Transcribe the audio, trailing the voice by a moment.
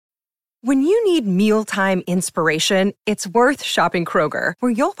When you need mealtime inspiration, it's worth shopping Kroger,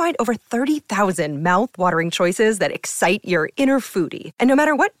 where you'll find over 30,000 mouth-watering choices that excite your inner foodie. And no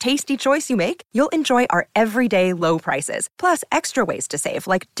matter what tasty choice you make, you'll enjoy our everyday low prices, plus extra ways to save,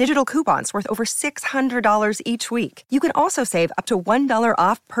 like digital coupons worth over $600 each week. You can also save up to $1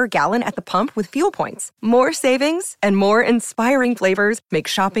 off per gallon at the pump with fuel points. More savings and more inspiring flavors make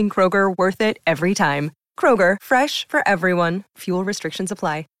shopping Kroger worth it every time. Kroger, fresh for everyone. Fuel restrictions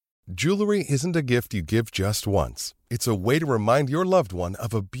apply. Jewelry isn't a gift you give just once. It's a way to remind your loved one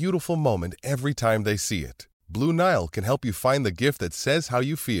of a beautiful moment every time they see it. Blue Nile can help you find the gift that says how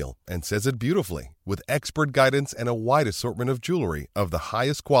you feel and says it beautifully, with expert guidance and a wide assortment of jewelry of the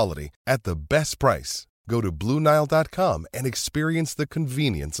highest quality at the best price. Go to BlueNile.com and experience the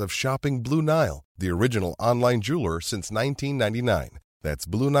convenience of shopping Blue Nile, the original online jeweler since 1999. That's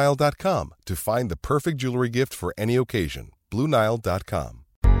BlueNile.com to find the perfect jewelry gift for any occasion. BlueNile.com.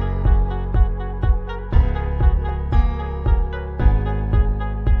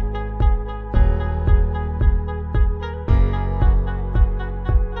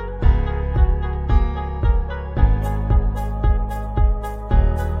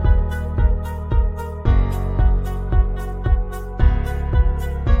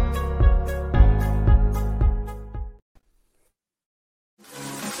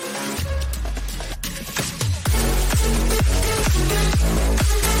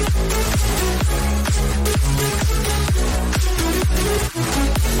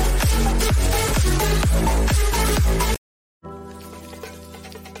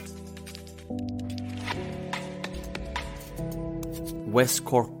 West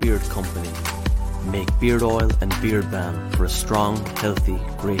Cork Beard Company make beard oil and beard balm for a strong, healthy,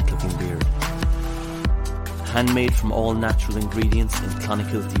 great-looking beard. Handmade from all natural ingredients in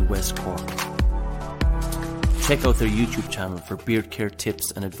Clonakilty, West Cork. Check out their YouTube channel for beard care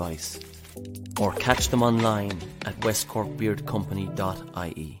tips and advice, or catch them online at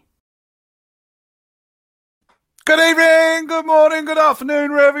westcorkbeardcompany.ie. Good evening, good morning, good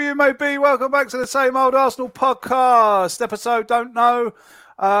afternoon, wherever you may be. Welcome back to the Same Old Arsenal podcast. Episode, don't know.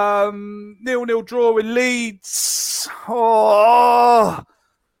 0-0 draw with Leeds. Oh,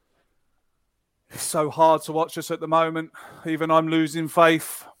 it's so hard to watch us at the moment. Even I'm losing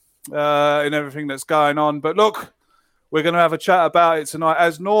faith in everything that's going on. But look, we're going to have a chat about it tonight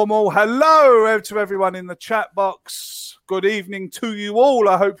as normal. Hello to everyone in the chat box. Good evening to you all.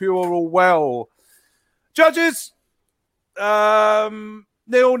 I hope you are all well. Judges,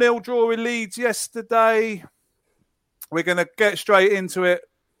 0-0 draw with Leeds yesterday. We're going to get straight into it.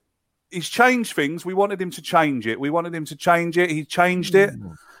 He's changed things. We wanted him to change it. He changed it.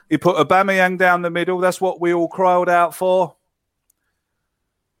 He put Aubameyang down the middle. That's what we all cried out for.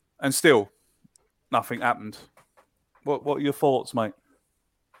 And still, nothing happened. What are your thoughts, mate?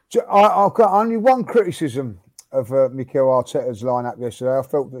 I've got only one criticism of Mikel Arteta's lineup yesterday. I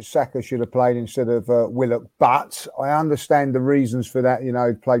felt that Saka should have played instead of Willock, but I understand the reasons for that. You know,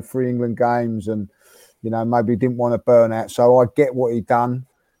 he played 3 England games and, you know, maybe he didn't want to burn out. So I get what he'd done.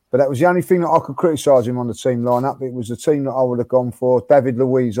 But that was the only thing that I could criticise him on the team lineup. It was the team that I would have gone for. David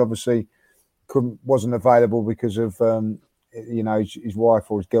Luiz obviously wasn't available because of, you know, his wife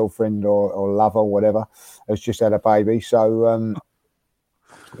or his girlfriend or lover or whatever has just had a baby. So,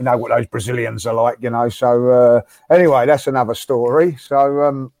 you know what those Brazilians are like, you know. So anyway, that's another story.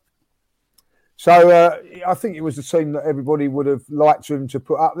 So I think it was the team that everybody would have liked him to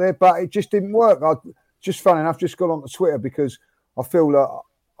put up there, but it just didn't work. Funny enough, just got onto Twitter because I feel that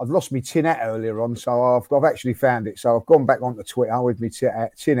I've lost my tin hat earlier on, so I've actually found it. So I've gone back onto Twitter with my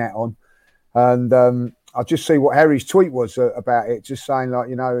tin hat on, and I just see what Harry's tweet was about it, just saying, like,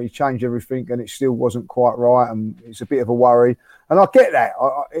 you know, he changed everything and it still wasn't quite right and it's a bit of a worry. And I get that.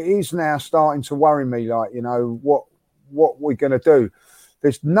 It is now starting to worry me, like, you know, what we're going to do.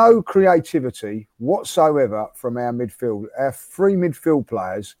 There's no creativity whatsoever from our midfield. Our 3 midfield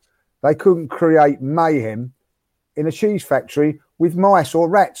players, they couldn't create mayhem in a cheese factory with mice or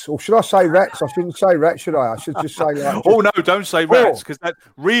rats. Or should I say rats? I shouldn't say rats, should I? I should just say... Like, oh, no, don't say rats, because that's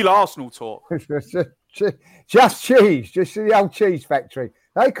real Arsenal talk. Just cheese, just the old cheese factory.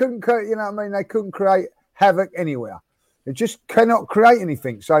 They couldn't, you know what I mean? They couldn't create havoc anywhere. They just cannot create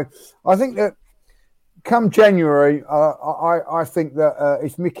anything. So I think that come January, I think that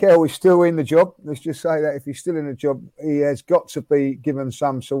if Mikel is still in the job, let's just say that if he's still in the job, he has got to be given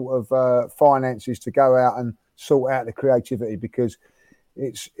some sort of finances to go out and sort out the creativity, because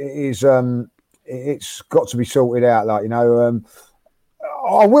it's got to be sorted out. Like, you know,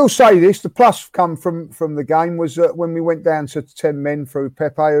 I will say this: the plus come from the game was when we went down to 10 men through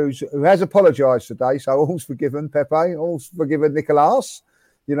Pepe, who has apologised today, so all's forgiven. Pepe, all's forgiven. Nicolas,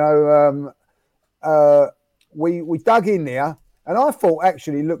 You know, we dug in there, and I thought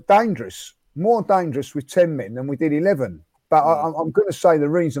actually looked dangerous, more dangerous with 10 men than we did 11. But I'm going to say the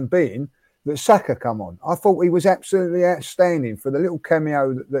reason being that Saka come on. I thought he was absolutely outstanding for the little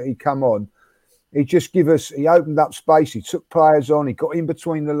cameo that he come on. He just he opened up space, he took players on, he got in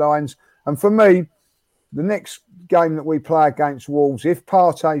between the lines. And for me, the next game that we play against Wolves, if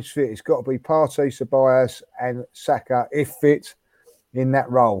Partey's fit, it's got to be Partey, Ceballos and Saka, if fit, in that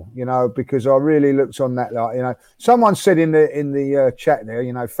role, you know, because I really looked on that, like, you know, someone said in the chat there,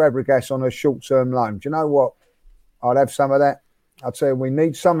 you know, Fabregas on a short-term loan. Do you know what? I'd have some of that. I'd say we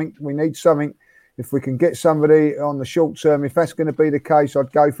need something. If we can get somebody on the short term, if that's going to be the case,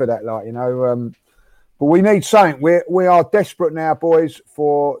 I'd go for that, like, you know. But we need something. We are desperate now, boys,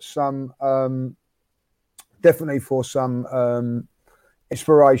 for some definitely for some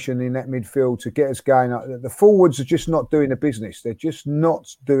inspiration in that midfield to get us going. The forwards are just not doing the business. They're just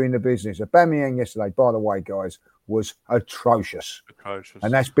not doing the business. Aubameyang yesterday, by the way, guys, was atrocious.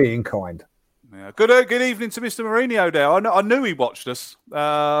 And that's being kind. Yeah. Good evening to Mr. Mourinho there. I knew he watched us.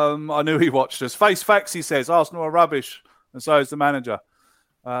 Face facts, he says. Arsenal are rubbish, and so is the manager.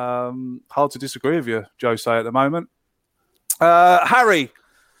 Hard to disagree with you, Jose, at the moment. Harry,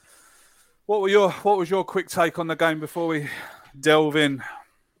 what was your quick take on the game before we delve in?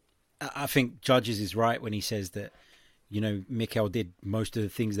 I think Judges is right when he says that, you know, Mikel did most of the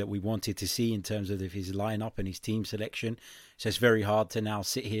things that we wanted to see in terms of his lineup and his team selection. So it's very hard to now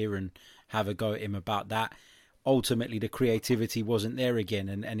sit here and have a go at him about that. Ultimately, the creativity wasn't there again,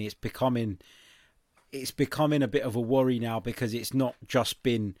 and it's becoming a bit of a worry now, because it's not just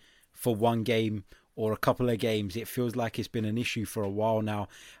been for one game or a couple of games. It feels like it's been an issue for a while now.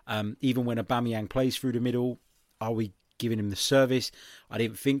 Even when Aubameyang plays through the middle, are we giving him the service? I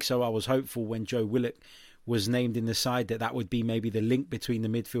didn't think so. I was hopeful when Joe Willock was named in the side that would be maybe the link between the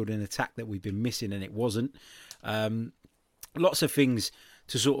midfield and attack that we've been missing, and it wasn't. Lots of things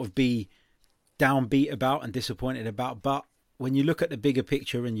to sort of be downbeat about and disappointed about, but when you look at the bigger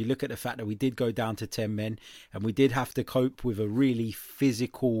picture and you look at the fact that we did go down to 10 men and we did have to cope with a really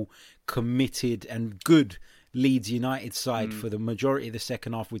physical, committed and good Leeds United side for the majority of the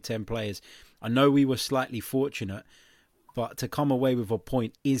second half with 10 players, I know we were slightly fortunate, but to come away with a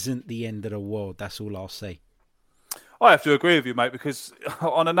point isn't the end of the world. That's all I'll say. I have to agree with you, mate, because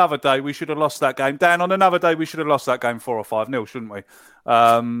on another day we should have lost that game. Dan, on another day we should have lost that game 4 or 5-0, shouldn't we?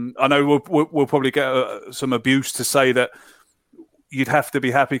 I know we'll probably get some abuse to say that you'd have to be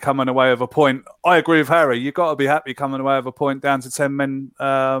happy coming away with a point. I agree with Harry. You've got to be happy coming away with a point down to 10 men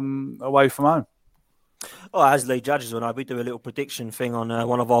away from home. Oh, as Lee Judges and I, we do a little prediction thing on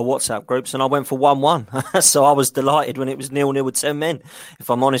one of our WhatsApp groups, and I went for 1-1. So I was delighted when it was 0-0 with 10 men,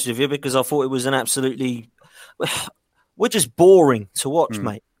 if I'm honest with you, because I thought it was an absolutely... We're just boring to watch,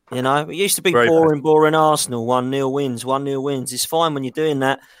 mate. You know, it used to be boring Arsenal, 1-0 wins. It's fine when you're doing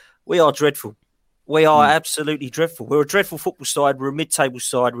that. We are dreadful. We are absolutely dreadful. We're a dreadful football side. We're a mid-table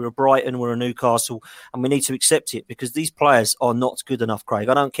side. We're a Brighton. We're a Newcastle. And we need to accept it, because these players are not good enough, Craig.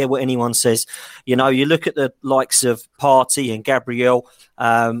 I don't care what anyone says. You know, you look at the likes of Partey and Gabriel,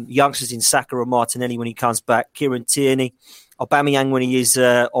 youngsters in Saka and Martinelli when he comes back, Kieran Tierney, Aubameyang when he is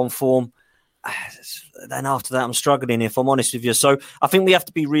on form. Then after that, I'm struggling, if I'm honest with you. So I think we have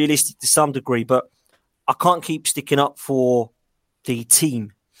to be realistic to some degree, but I can't keep sticking up for the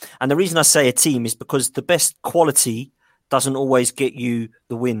team. And the reason I say a team is because the best quality doesn't always get you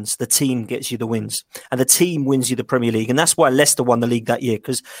the wins. The team gets you the wins. And the team wins you the Premier League. And that's why Leicester won the league that year,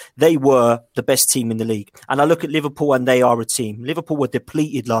 because they were the best team in the league. And I look at Liverpool and they are a team. Liverpool were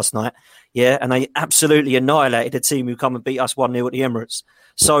depleted last night, and they absolutely annihilated a team who come and beat us 1-0 at the Emirates.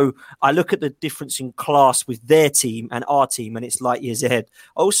 So I look at the difference in class with their team and our team, and it's light years ahead.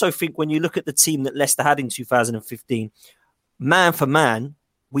 I also think when you look at the team that Leicester had in 2015, man for man,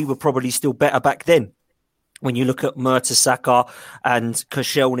 we were probably still better back then. When you look at Mertesacker and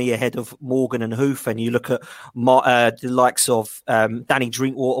Koscielny ahead of Morgan and Hoof, and you look at the likes of Danny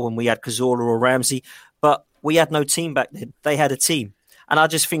Drinkwater when we had Cazorla or Ramsey, but we had no team back then. They had a team. And I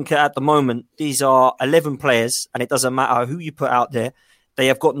just think at the moment, these are 11 players, and it doesn't matter who you put out there. They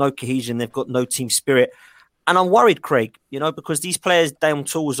have got no cohesion. They've got no team spirit. And I'm worried, Craig, because these players down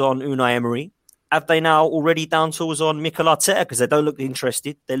tools on Unai Emery. Have they now already down tools on Mikel Arteta? Because they don't look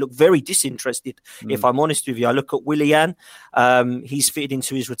interested. They look very disinterested, if I'm honest with you. I look at Willian. He's fitted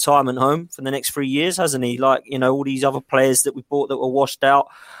into his retirement home for the next 3 years, hasn't he? Like, all these other players that we bought that were washed out.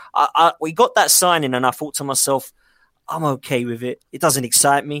 We got that signing and I thought to myself, I'm okay with it. It doesn't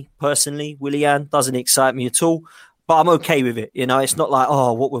excite me personally. Willian doesn't excite me at all. But I'm okay with it. It's not like,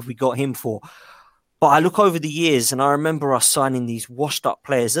 what have we got him for? But I look over the years and I remember us signing these washed up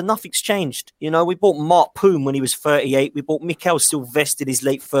players and nothing's changed. You know, we bought Mark Poom when he was 38. We bought Mikael Silvestre in his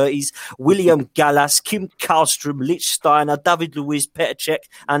late 30s, William Gallas, Kim Karlstrom, Lich Steiner, David Luiz, Petr Cech,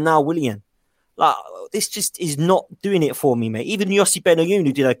 and now Willian. Like, this just is not doing it for me, mate. Even Yossi Benayoun,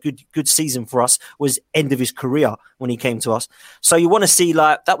 who did a good season for us, was end of his career when he came to us. So you want to see,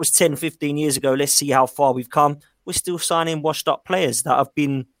 like, that was 10, 15 years ago. Let's see how far we've come. We're still signing washed up players that have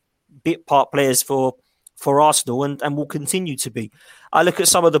been bit part players for Arsenal and will continue to be. I look at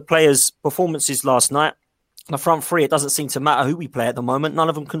some of the players' performances last night. The front three, it doesn't seem to matter who we play at the moment. None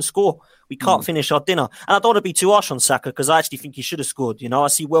of them can score. We can't finish our dinner. And I don't want to be too harsh on Saka because I actually think he should have scored. You know, I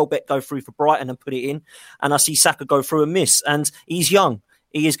see Welbeck go through for Brighton and put it in, and I see Saka go through and miss. And he's young.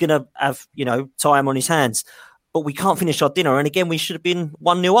 He is going to have, time on his hands. But we can't finish our dinner. And again, we should have been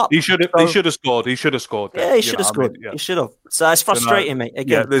 1-0 up. He should have scored. He should have scored. Yeah, he should have scored. He should have. So it's frustrating, mate.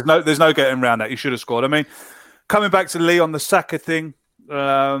 Again, there's no getting around that. He should have scored. I mean, coming back to Lee on the Saka thing,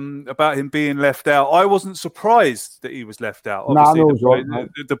 about him being left out, I wasn't surprised that he was left out. Obviously,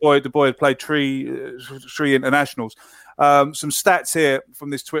 the boy had played three internationals. Some stats here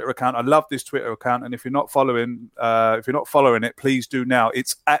from this Twitter account. I love this Twitter account, and if you're not following it, please do now.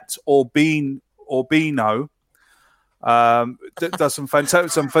 It's at Orbino. Does some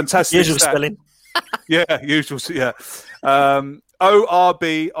fantastic usual spelling. Yeah, usual. Yeah,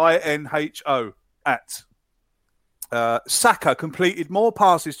 Orbinho at. Saka completed more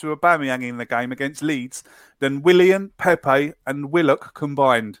passes to Aubameyang in the game against Leeds than Willian, Pepe, and Willock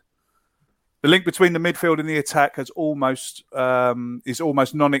combined. The link between the midfield and the attack is almost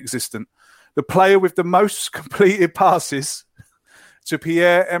non-existent. The player with the most completed passes to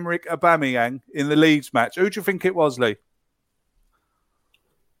Pierre-Emerick Aubameyang in the Leeds match. Who do you think it was, Lee?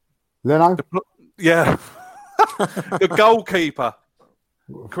 Leno? Yeah. The goalkeeper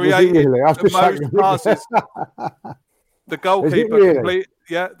created the most passes. The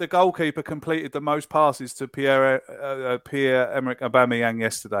goalkeeper completed the most passes to Pierre-Emerick Aubameyang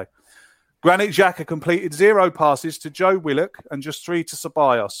yesterday. Granit Xhaka completed 0 passes to Joe Willock and just 3 to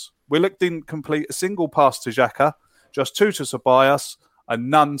Ceballos. Willock didn't complete a single pass to Xhaka, just 2 to Ceballos and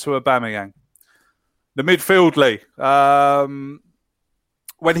none to Aubameyang. The midfield, Lee.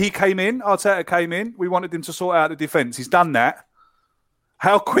 When Arteta came in, we wanted him to sort out the defence. He's done that.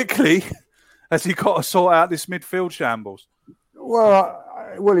 How quickly has he got to sort out this midfield shambles? Well,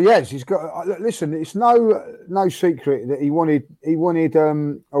 he has. He's got. Listen, it's no secret that he wanted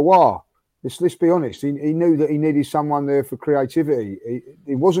Aouar. Let's be honest. He knew that he needed someone there for creativity.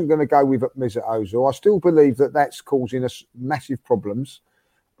 He wasn't going to go with Mesut Ozil. I still believe that that's causing us massive problems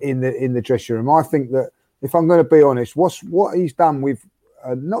in the dressing room. I think that, if I'm going to be honest, what he's done with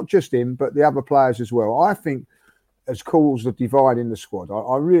not just him but the other players as well, I think has caused a divide in the squad.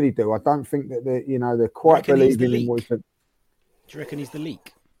 I really do. I don't think that they're quite believing in what he's doing. Do you reckon he's the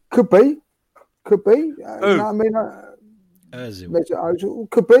leak? Could be. I mean. Ozil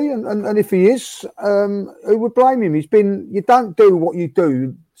could be, and if he is, who would blame him? You don't do what you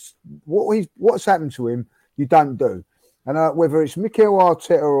do. What's happened to him, you don't do. And whether it's Mikel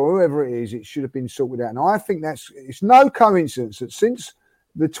Arteta or whoever it is, it should have been sorted out. And I think it's no coincidence that since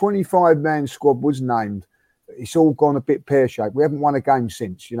the 25-man squad was named, it's all gone a bit pear-shaped. We haven't won a game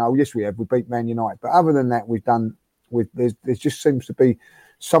since. Yes, we have. We beat Man United, but other than that, there just seems to be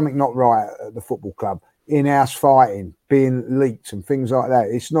something not right at the football club. In-house fighting, being leaked and things like that.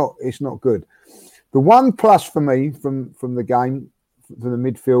 It's not good. The one plus for me from the game, from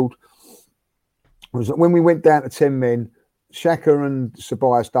the midfield, was that when we went down to 10 men, Xhaka and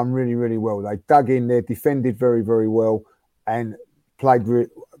Ceballos done really, really well. They dug in there, defended very, very well, and played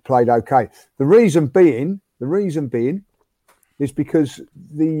okay. The reason being is because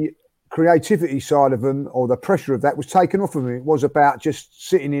the creativity side of them, or the pressure of that, was taken off of them. It was about just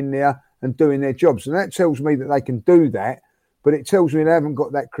sitting in there and doing their jobs. And that tells me that they can do that, but it tells me they haven't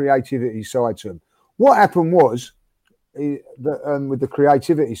got that creativity side to them. What happened was, with the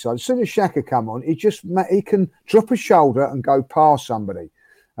creativity side, as soon as Xhaka come on, he can drop a shoulder and go past somebody.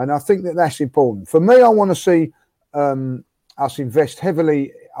 And I think that's important. For me, I want to see us invest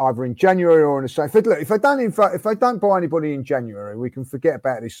heavily either in January or in the summer. If they don't buy anybody in January, we can forget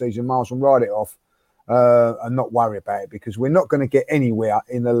about this season, Miles, and write it off. And not worry about it, because we're not going to get anywhere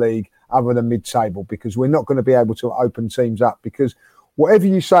in the league other than mid-table, because we're not going to be able to open teams up, because whatever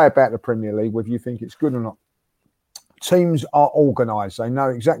you say about the Premier League, whether you think it's good or not, teams are organised. They know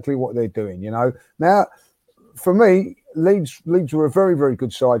exactly what they're doing, Now, for me, Leeds were a very, very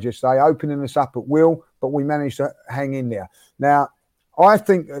good side yesterday, opening us up at will, but we managed to hang in there. Now, I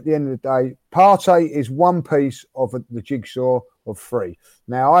think at the end of the day, Partey is one piece of the jigsaw of 3.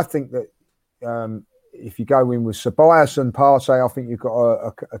 Now, I think that if you go in with Ceballos and Partey, I think you've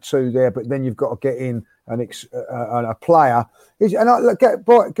got a two there, but then you've got to get in a player.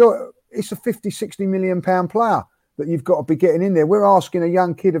 It's a 50, 60 million pound player that you've got to be getting in there. We're asking a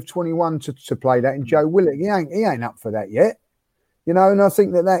young kid of 21 to play that, and Joe Willock, he ain't up for that yet. And I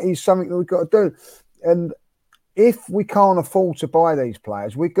think that is something that we've got to do. And if we can't afford to buy these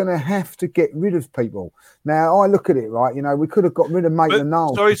players, we're going to have to get rid of people. Now, I look at it, right? We could have got rid of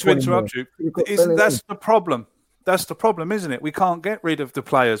Maitland-Niles. Sorry to interrupt you. That's the problem. That's the problem, isn't it? We can't get rid of the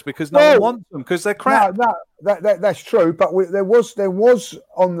players because no one wants them because they're crap. No, that's true. But there was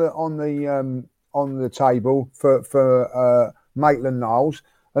on the table for Maitland-Niles,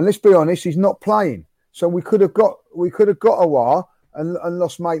 and let's be honest, he's not playing. So we could have got Aouar and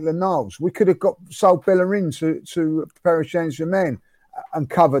lost Maitland-Niles. We could have sold Bellerin to Paris Saint-Germain and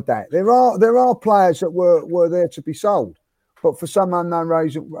covered that. There are players that were there to be sold, but for some unknown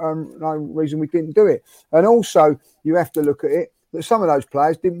reason we didn't do it. And also you have to look at it that some of those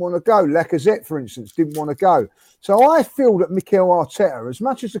players didn't want to go. Lacazette, for instance, didn't want to go. So I feel that Mikel Arteta, as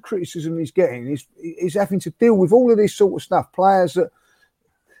much as the criticism he's getting, is having to deal with all of this sort of stuff. Players that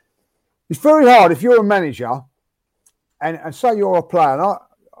it's very hard if you're a manager. And say you're a player, and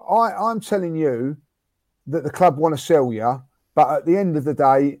I'm telling you that the club want to sell you, but at the end of the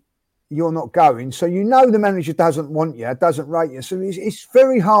day, you're not going. So the manager doesn't want you, doesn't rate you. So it's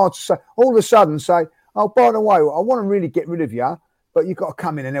very hard to say, all of a sudden say, oh, by the way, I want to really get rid of you, but you've got to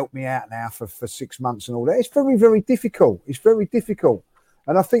come in and help me out now for 6 months and all that. It's very, very difficult. It's very difficult.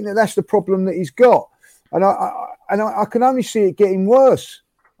 And I think that's the problem that he's got. And I can only see it getting worse.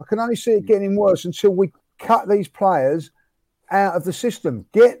 I can only see it getting worse until we cut these players out of the system,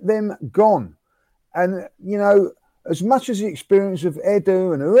 get them gone. And, as much as the experience of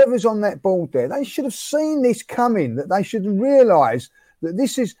Edu and whoever's on that board there, they should have seen this coming, that they should realise that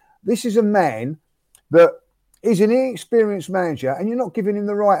this is a man that is an inexperienced manager and you're not giving him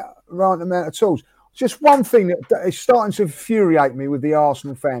the right amount of tools. Just one thing that is starting to infuriate me with the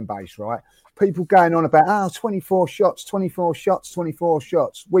Arsenal fan base, right? People going on about, 24 shots.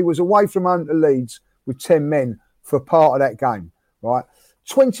 We was away from home to Leeds with 10 men for part of that game, right?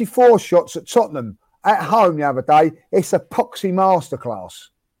 24 shots at Tottenham at home the other day. It's a poxy masterclass.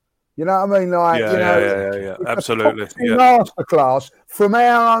 You know what I mean? Yeah, absolutely. Masterclass from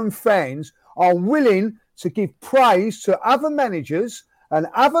our own fans are willing to give praise to other managers and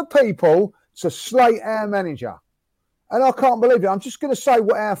other people to slate our manager. And I can't believe it. I'm just going to say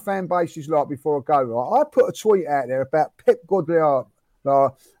what our fan base is like before I go. Right? I put a tweet out there about Pep Guardiola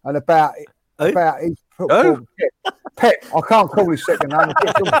and about his football. Pep. I can't call his second name.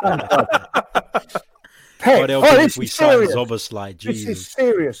 Pep. If we sign Zoboslai, Jesus. This is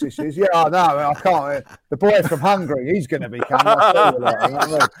serious. This is. Yeah, I know. I can't. The boy from Hungary, he's going to become.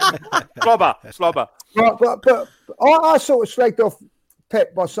 Slobber. But I sort of slagged off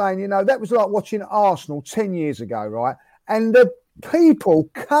Pep by saying, that was like watching Arsenal 10 years ago, right? And the people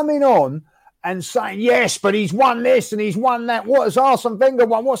coming on and saying, yes, but he's won this and he's won that. What has Arsene Wenger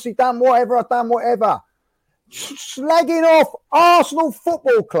won? What's he done? Whatever. Slagging off Arsenal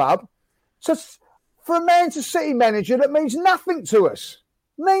Football Club for a Manchester City manager that means nothing to us.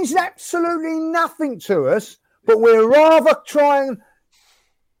 Means absolutely nothing to us, but we'd rather try and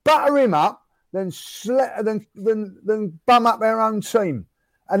butter him up than bum up our own team.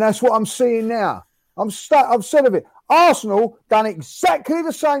 And that's what I'm seeing now. I'm sick of it. Arsenal done exactly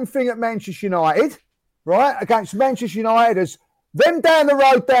the same thing at Manchester United, right? Against Manchester United as them down the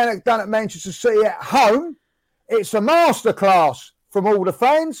road done at Manchester City at home. It's a masterclass from all the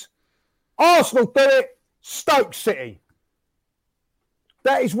fans. Arsenal do it, Stoke City.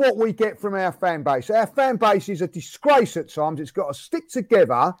 That is what we get from our fan base. Our fan base is a disgrace at times. It's got to stick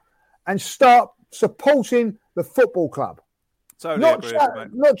together and start supporting the football club. Not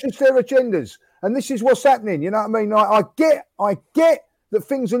just their agendas. And this is what's happening. You know what I mean? Like, I get that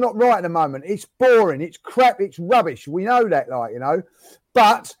things are not right at the moment. It's boring. It's crap. It's rubbish. We know that,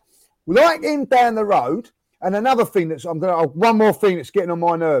 But like him down the road, and another thing one more thing that's getting on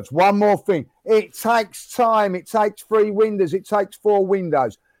my nerves. One more thing. It takes time. It takes 3 windows. It takes 4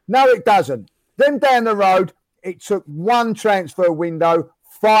 windows. No, it doesn't. Then down the road, it took 1 transfer window,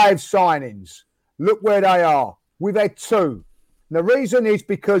 5 signings. Look where they are. We've had 2. And the reason is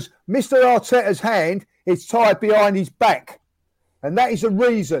because Mr. Arteta's hand is tied behind his back. And that is the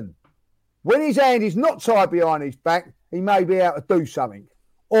reason. When his hand is not tied behind his back, he may be able to do something.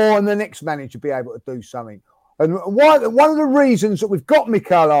 Or the next manager be able to do something. And one of the reasons that we've got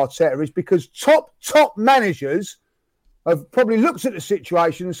Mikel Arteta is because top managers have probably looked at the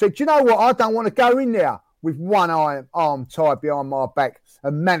situation and said, you know what, I don't want to go in there with one arm tied behind my back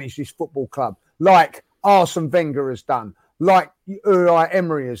and manage this football club. like Arsene Wenger has done, like Unai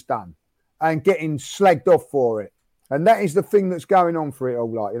Emery has done, and getting slagged off for it. And that is the thing that's going on for it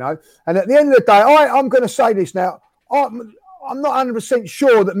all, like, you know. And at the end of the day, I'm going to say this now. I'm not 100%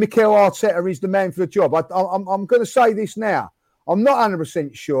 sure that Mikel Arteta is the man for the job. I'm going to say this now. I'm not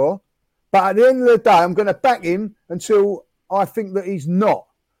 100% sure. But at the end of the day, I'm going to back him until I think that he's not.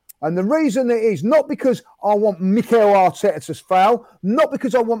 And the reason it is not because I want Mikel Arteta to fail, not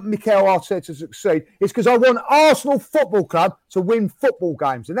because I want Mikel Arteta to succeed. It's because I want Arsenal Football Club to win football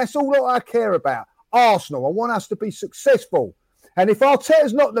games. And that's all that I care about. Arsenal. I want us to be successful. And if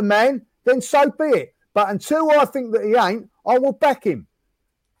Arteta's not the man, then so be it. But until I think that he ain't, I will back him.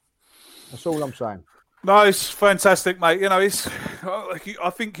 That's all I'm saying. No, it's fantastic, mate. You know, I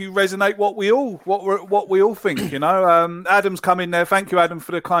think you resonate what we all think. You know, Adam's come in there. Thank you, Adam,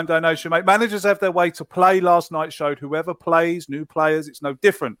 for the kind donation, mate. Managers have their way to play. Last night showed whoever plays, new players, it's no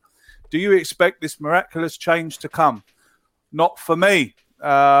different. Do you expect this miraculous change to come? Not for me.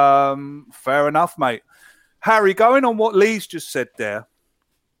 Fair enough, mate. Harry, going on what Lee's just said there.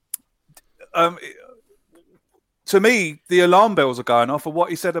 To me, the alarm bells are going off for what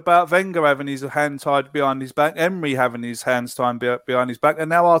he said about Wenger having his hand tied behind his back, Emery having his hands tied behind his back, and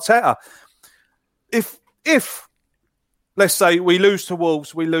now Arteta. If let's say we lose to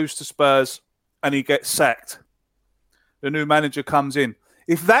Wolves, we lose to Spurs, and he gets sacked, the new manager comes in.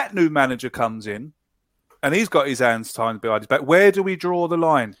 If that new manager comes in and he's got his hands tied behind his back, where do we draw the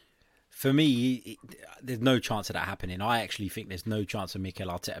line? For me, there's no chance of that happening. I actually think there's no chance of Mikel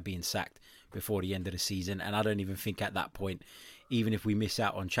Arteta being sacked before the end of the season. And I don't even think at that point, even if we miss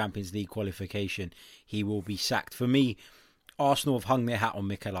out on Champions League qualification, he will be sacked. For me, Arsenal have hung their hat on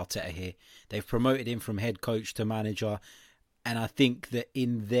Mikel Arteta here. They've promoted him from head coach to manager. And I think that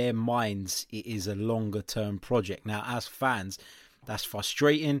in their minds, it is a longer term project. Now, as fans, that's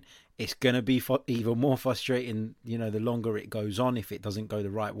frustrating. It's going to be even more frustrating, you know, the longer it goes on if it doesn't go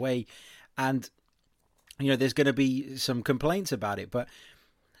the right way. And, you know, there's going to be some complaints about it. But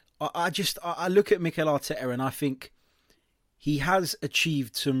I look at Mikel Arteta and I think he has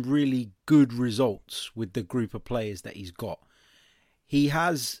achieved some really good results with the group of players that he's got. He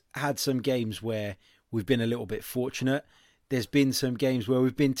has had some games where we've been a little bit fortunate. There's been some games where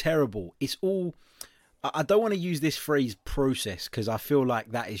we've been terrible. It's all... I don't want to use this phrase process because I feel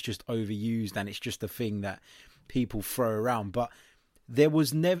like that is just overused and it's just a thing that people throw around. But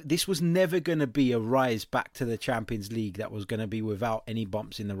this was never going to be a rise back to the Champions League that was going to be without any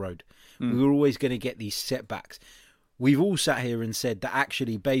bumps in the road. We were always going to get these setbacks. We've all sat here and said that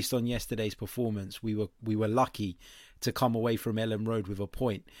actually, based on yesterday's performance, we were lucky to come away from Ellen Road with a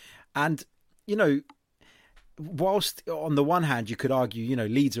point. And, you know, whilst on the one hand you could argue, you know,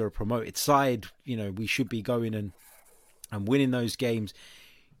 Leeds are a promoted side, you know, we should be going and winning those games.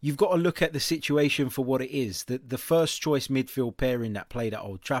 You've got to look at the situation for what it is. The first choice midfield pairing that played at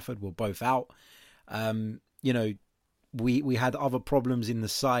Old Trafford were both out. You know, we had other problems in the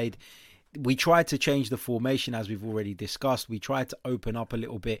side. We tried to change the formation, as we've already discussed. We tried to open up a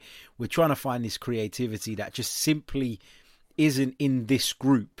little bit. We're trying to find this creativity that just simply isn't in this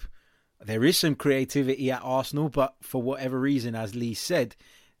group. There is some creativity at Arsenal, but for whatever reason, as Lee said,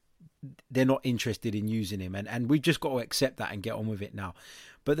 they're not interested in using him. And we've just got to accept that and get on with it now.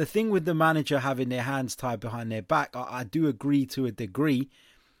 But the thing with the manager having their hands tied behind their back, I do agree to a degree.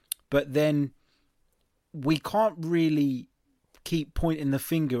 But then we can't really keep pointing the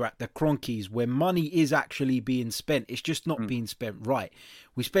finger at the Cronkies where money is actually being spent. It's just not being spent right.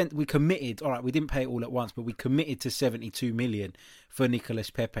 We committed, all right, we didn't pay it all at once, but we committed to 72 million for Nicolas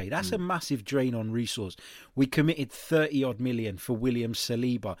Pepe. That's a massive drain on resource. We committed 30 odd million for William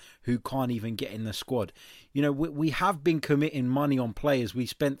Saliba, who can't even get in the squad. You know, we have been committing money on players. We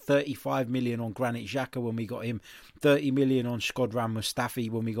spent 35 million on Granit Xhaka when we got him, 30 million on Shkodran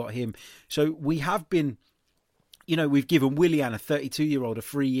Mustafi when we got him. So we have been, you know, we've given Willian, a 32-year-old, a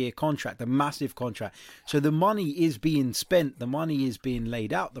 3-year contract, a massive contract. So the money is being spent. The money is being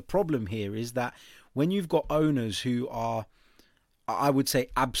laid out. The problem here is that when you've got owners who are, I would say,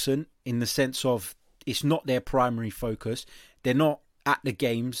 absent in the sense of it's not their primary focus. They're not at the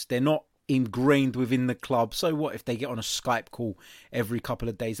games. They're not ingrained within the club. So what if they get on a Skype call every couple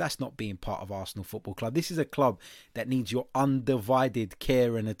of days? That's not being part of Arsenal Football Club. This is a club that needs your undivided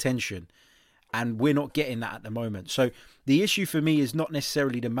care and attention. And we're not getting that at the moment. So The issue for me is not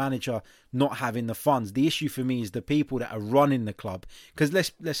necessarily the manager not having the funds. The issue for me is the people that are running the club. Because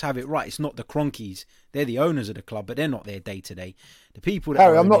let's have it right. It's not the Cronkies. They're the owners of the club, but they're not there day to day. The people that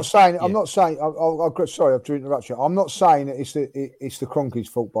Harry, I'm not saying. Sorry, I have to interrupt you. I'm not saying that it's the Cronkies'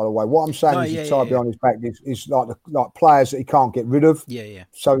 fault. By the way, what I'm saying is he's tied behind his back is like players that he can't get rid of. Yeah.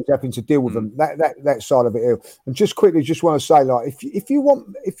 So he's having to deal with them. That side of it. And just quickly, just want to say, like, if you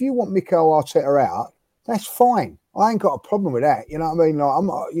want Mikel Arteta out, that's fine. I ain't got a problem with that. You know what I mean?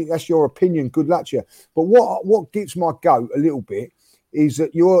 Like, that's your opinion. Good luck to you. But what gets my goat a little bit is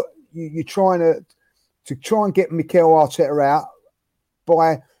that you're trying to try and get Mikel Arteta out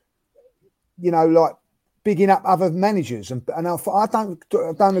by, like, bigging up other managers, and I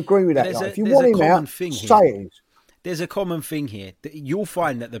don't agree with that. If you want him out, say it. There's a common thing here. You'll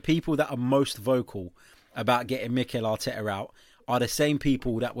find that the people that are most vocal about getting Mikel Arteta out are the same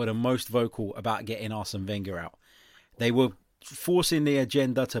people that were the most vocal about getting Arsene Wenger out. They were forcing the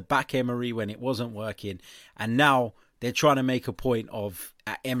agenda to back Emery when it wasn't working, and now they're trying to make a point of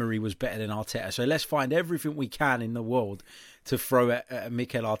Emery was better than Arteta. So let's find everything we can in the world to throw at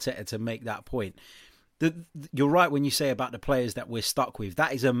Mikel Arteta to make that point. You're right when you say about the players that we're stuck with.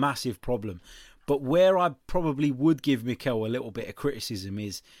 That is a massive problem. But where I probably would give Mikel a little bit of criticism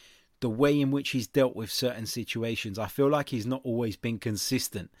is the way in which he's dealt with certain situations. I feel like he's not always been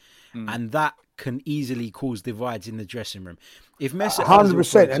consistent. And that can easily cause divides in the dressing room. If Mesut 100%,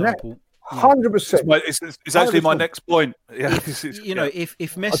 Ozil, for example... 100%. It's actually my next point. Yeah,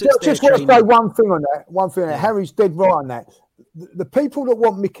 if Mesut's I just want to say one thing on that. Harry's dead right on that. The people that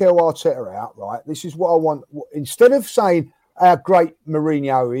want Mikel Arteta out, right? This is what I want. Instead of saying how great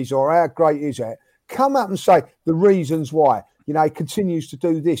Mourinho is or how great is that, come up and say the reasons why. He continues to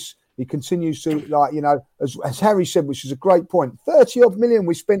do this. He continues to, as Harry said, which is a great point. 30-odd million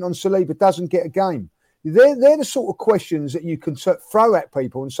we spent on Saliba doesn't get a game. They're the sort of questions that you can throw at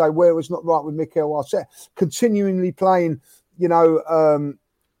people and say, well, it's not right with Mikel Arteta. Continually playing,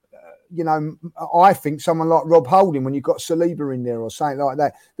 I think someone like Rob Holding when you've got Saliba in there or something like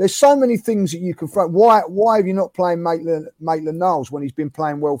that. There's so many things that you can throw. Why have you not playing Maitland-Niles when he's been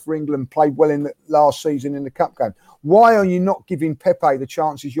playing well for England, played well in the last season in the Cup game? Why are you not giving Pepe the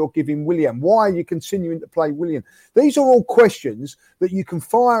chances you're giving Willian? Why are you continuing to play Willian? These are all questions that you can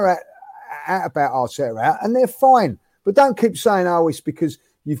fire at about Arteta, and they're fine. But don't keep saying, oh, it's because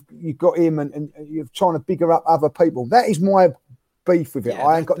you've got him and you're trying to bigger up other people. That is my beef with it.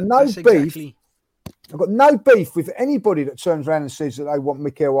 I ain't got no beef. Exactly. I've got no beef with anybody that turns around and says that they want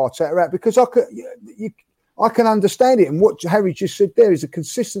Mikel Arteta out, because I can understand it. And what Harry just said there is a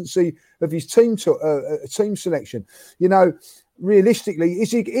consistency of his team selection. Realistically,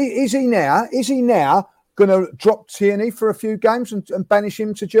 is he now going to drop Tierney for a few games and banish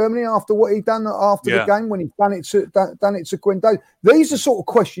him to Germany after what he done after the game when he done it to Guendo? These are sort of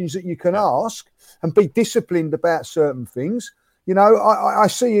questions that you can ask and be disciplined about certain things. I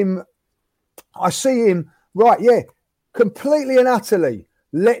see him right, completely and utterly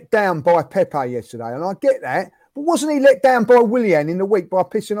let down by Pepe yesterday, and I get that. But wasn't he let down by Willian in the week by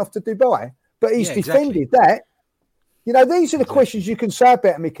pissing off to Dubai? But he's defended that. These are the questions you can say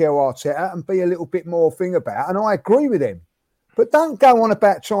about Mikel Arteta and be a little bit more thing about, and I agree with him. But don't go on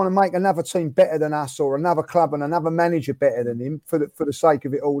about trying to make another team better than us or another club and another manager better than him for the sake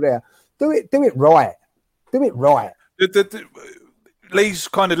of it all there. Do it right. Do it right. Lee's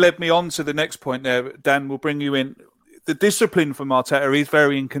kind of led me on to the next point there. Dan, will bring you in. The discipline from Arteta is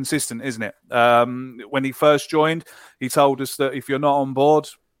very inconsistent, isn't it? When he first joined, he told us that if you're not on board,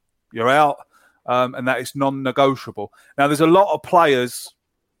 you're out. And that is non-negotiable. Now, there's a lot of players.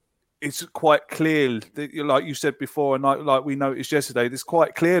 It's quite clear, that, like you said before, and like we noticed yesterday, it's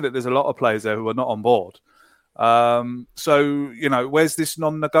quite clear that there's a lot of players there who are not on board. So, where's this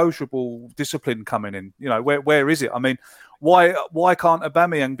non-negotiable discipline coming in? Where is it? I mean, why can't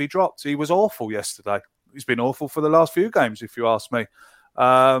Aubameyang be dropped? He was awful yesterday. He's been awful for the last few games, if you ask me.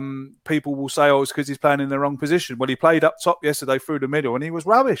 People will say, it's because he's playing in the wrong position. Well, he played up top yesterday through the middle, and he was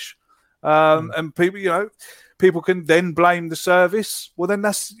rubbish. And people can then blame the service. Well, then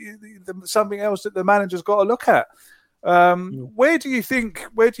that's something else that the manager's got to look at. Where do you think?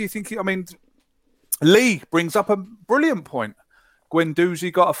 I mean, Lee brings up a brilliant point.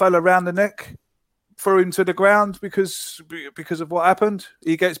 Guendouzi got a fella around the neck, threw him to the ground because of what happened.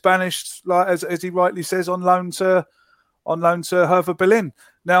 He gets banished, like as he rightly says, on loan to Hertha Berlin.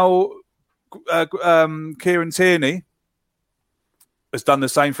 Now, Kieran Tierney has done the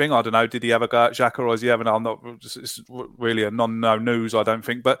same thing. I don't know. Did he have a go at Xhaka or is he having? It's really a no news, I don't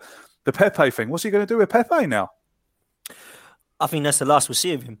think. But the Pepe thing, what's he going to do with Pepe now? I think that's the last we'll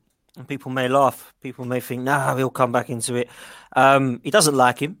see of him. And people may laugh. People may think, nah, he'll come back into it. He doesn't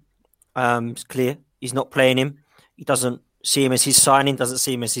like him. It's clear. He's not playing him. He doesn't see him as his signing, doesn't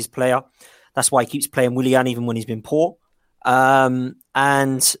see him as his player. That's why he keeps playing Willian even when he's been poor.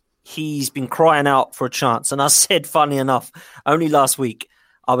 And he's been crying out for a chance. And I said, funny enough, only last week,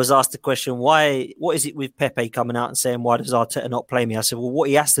 I was asked the question, what is it with Pepe coming out and saying, why does Arteta not play me? I said, well, what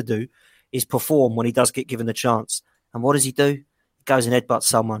he has to do is perform when he does get given the chance. And what does he do? He goes and headbutts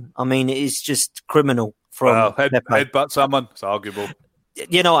someone. I mean, it is just criminal from Pepe. Headbutt someone, it's arguable.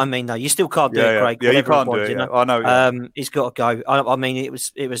 You know what I mean, though. You still can't do it, Craig. Yeah, you can't do it. I know. Yeah. He's got to go. I mean, it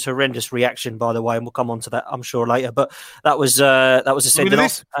was horrendous reaction, by the way, and we'll come on to that, I'm sure, later. But that was a sending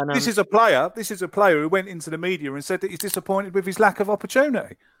off. This is a player. This is a player who went into the media and said that he's disappointed with his lack of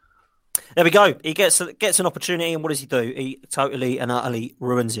opportunity. There we go. He gets an opportunity, and what does he do? He totally and utterly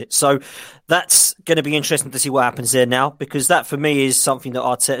ruins it. So that's going to be interesting to see what happens there now, because that, for me, is something that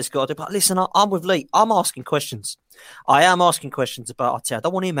Arteta's got to do. But listen, I'm with Lee. I'm asking questions. I am asking questions about Arteta. I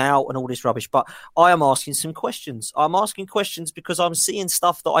don't want him out and all this rubbish, but I am asking some questions. I'm asking questions because I'm seeing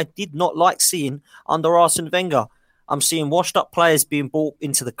stuff that I did not like seeing under Arsene Wenger. I'm seeing washed-up players being brought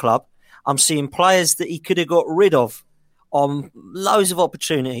into the club. I'm seeing players that he could have got rid of on loads of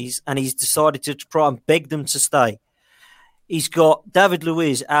opportunities, and he's decided to try and beg them to stay. He's got David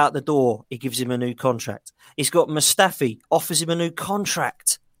Luiz out the door. He gives him a new contract. He's got Mustafi, offers him a new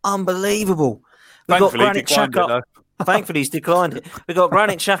contract. Unbelievable. Thankfully, he's declined it. We've got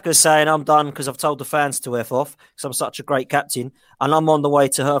Granit Xhaka saying, I'm done because I've told the fans to F off because I'm such a great captain and I'm on the way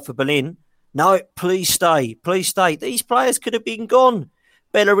to Hertha Berlin. No, please stay. Please stay. These players could have been gone.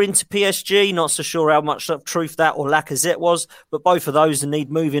 Bellerin to PSG, not so sure how much of truth that or Lacazette was, but both of those need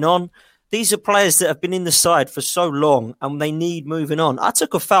moving on. These are players that have been in the side for so long and they need moving on. I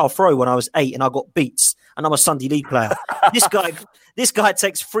took a foul throw when I was 8 and I got beats and I'm a Sunday League player. This guy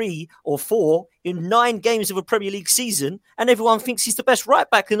takes 3 or 4 in 9 games of a Premier League season and everyone thinks he's the best right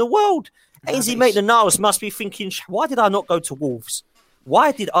back in the world. Ainsley Maitland-Niles must be thinking, why did I not go to Wolves?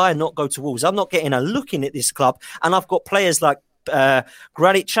 Why did I not go to Wolves? I'm not getting a look in at this club and I've got players like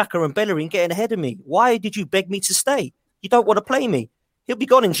Granit Xhaka and Bellerin getting ahead of me. Why did you beg me to stay? You don't want to play me. He'll be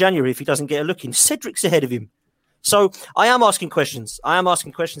gone in January if he doesn't get a look in. Cedric's ahead of him. So I am asking questions. I am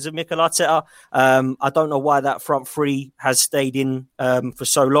asking questions of Mikel Arteta. I don't know why that front three has stayed in for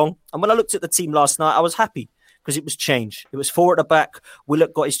so long. And when I looked at the team last night, I was happy because it was change. It was 4 at the back.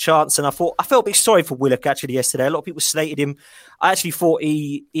 Willock got his chance. And I felt a bit sorry for Willock actually yesterday. A lot of people slated him. I actually thought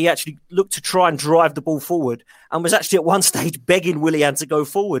he actually looked to try and drive the ball forward and was actually at one stage begging Willian to go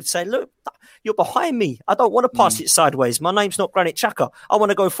forward, saying, look, you're behind me. I don't want to pass it sideways. My name's not Granit Xhaka. I want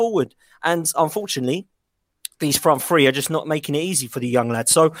to go forward. And unfortunately, these front three are just not making it easy for the young lad.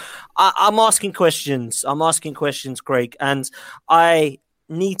 So I'm asking questions. I'm asking questions, Craig. And I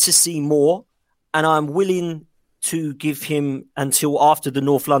need to see more. And I'm willing to give him until after the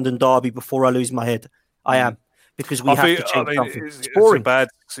North London derby before I lose my head. I am. Because we have to change something.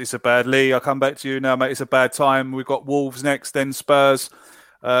 It's a bad league. I'll come back to you now, mate. It's a bad time. We've got Wolves next, then Spurs.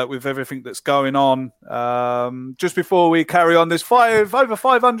 With everything that's going on. Just before we carry on, there's over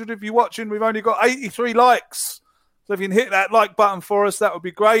 500 of you watching. We've only got 83 likes. So if you can hit that like button for us, that would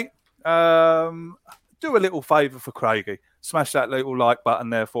be great. Do a little favour for Craigie. Smash that little like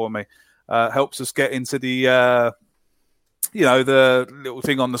button there for me. Helps us get into the, the little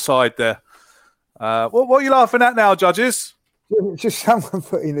thing on the side there. What are you laughing at now, judges? Just someone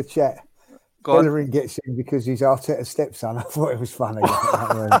put in the chat. Bellerin gets in because he's Arteta's stepson. I thought it was funny.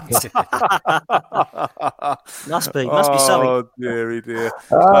 must be something. Oh, dear.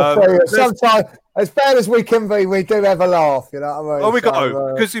 Sometimes, as bad as we can be, we do have a laugh. You know what I mean? Oh, we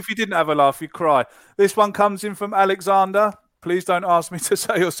got because if you didn't have a laugh, you'd cry. This one comes in from Alexander. Please don't ask me to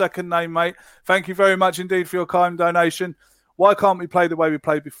say your second name, mate. Thank you very much indeed for your kind donation. Why can't we play the way we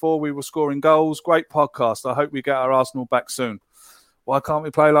played before? We were scoring goals. Great podcast. I hope we get our Arsenal back soon. Why can't we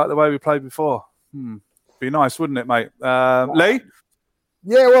play like the way we played before? Be nice, wouldn't it, mate? Lee?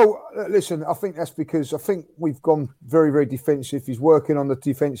 Yeah, well, listen, I think that's because I think we've gone very, very defensive. He's working on the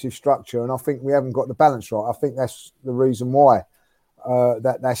defensive structure, and I think we haven't got the balance right. I think that's the reason why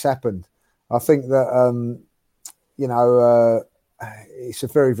that's happened. I think that, it's a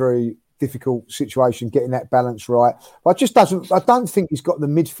very, very difficult situation getting that balance right. But I don't think he's got the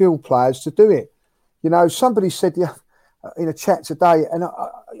midfield players to do it. Somebody said, in a chat today, and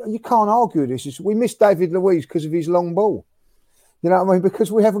you can't argue this. We miss David Luiz because of his long ball. You know what I mean?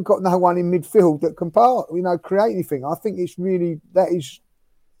 Because we haven't got no one in midfield that can create anything. I think it's really that is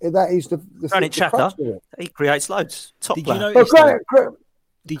the Granit Xhaka. He creates loads. Top player.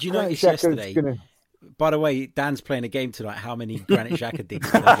 Did you notice yesterday? by the way, Dan's playing a game tonight. How many Granit Xhaka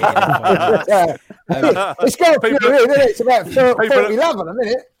digs did I get in? It's got people, isn't it? It's about 11 a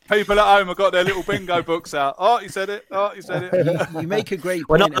minute. People at home have got their little bingo books out. Oh, you said it. Oh, you said it. You make a great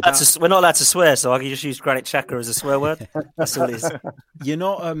We're point. not allowed to swear, so I can just use Granit Xhaka as a swear word. That's all it is. You're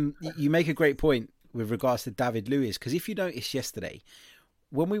not. You make a great point with regards to David Luiz, because if you noticed yesterday,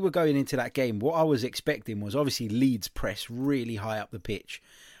 when we were going into that game, what I was expecting was obviously Leeds press really high up the pitch,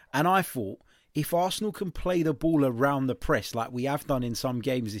 and I thought, if Arsenal can play the ball around the press like we have done in some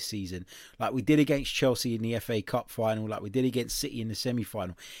games this season, like we did against Chelsea in the FA Cup final, like we did against City in the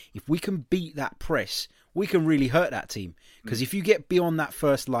semi-final, if we can beat that press, we can really hurt that team. Because if you get beyond that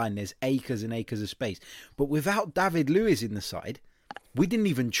first line, there's acres and acres of space. But without David Luiz in the side, we didn't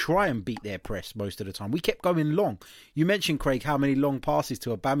even try and beat their press most of the time. We kept going long. You mentioned, Craig, how many long passes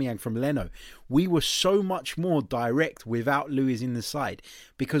to Aubameyang from Leno. We were so much more direct without Luiz in the side.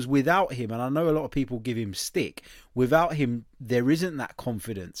 Because without him, and I know a lot of people give him stick, without him, there isn't that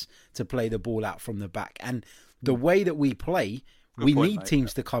confidence to play the ball out from the back. And the way that we play, we need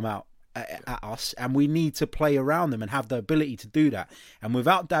teams to come out at us, and we need to play around them and have the ability to do that. And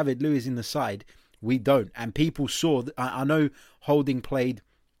without David Luiz in the side, we don't. And people saw, I know Holding played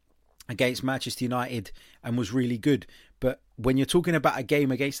against Manchester United and was really good. But when you're talking about a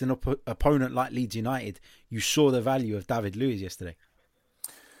game against an opponent like Leeds United, you saw the value of David Luiz yesterday.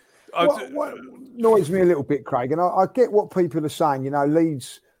 What annoys me a little bit, Craig, and I get what people are saying. You know,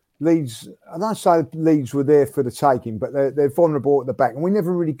 Leeds, I don't say Leeds were there for the taking, but they're vulnerable at the back. And we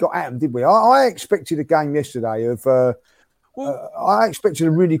never really got at them, did we? I expected a game yesterday of... I expected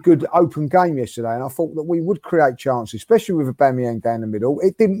a really good open game yesterday, and I thought that we would create chances, especially with Aubameyang down the middle.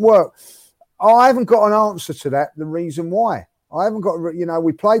 It didn't work. I haven't got an answer to that, the reason why. I haven't got,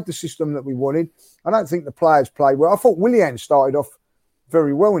 we played the system that we wanted. I don't think the players played well. I thought Willian started off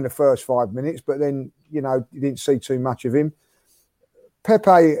very well in the first 5 minutes, but then, you didn't see too much of him.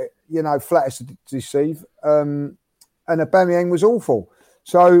 Pepe, flat as to deceive, and Aubameyang was awful.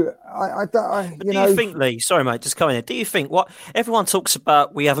 So do you think, Lee? Sorry, mate, just coming in. Do you think what everyone talks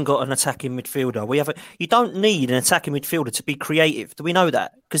about? We haven't got an attacking midfielder. You don't need an attacking midfielder to be creative. Do we know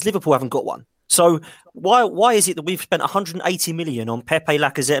that? Because Liverpool haven't got one. So why is it that we've spent 180 million on Pepe,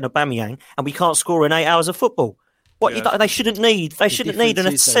 Lacazette, and Aubameyang, and we can't score in 8 hours of football? They shouldn't need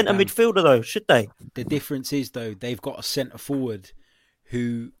an centre midfielder, though, should they? The difference is, though, they've got a centre forward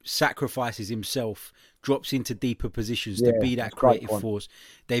who sacrifices himself, drops into deeper positions to be that creative force.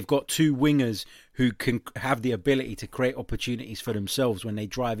 They've got two wingers who can have the ability to create opportunities for themselves when they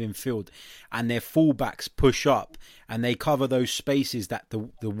drive in field, and their fullbacks push up and they cover those spaces that the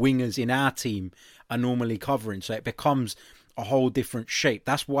wingers in our team are normally covering. So it becomes a whole different shape.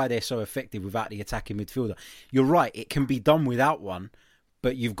 That's why they're so effective without the attacking midfielder. You're right, it can be done without one,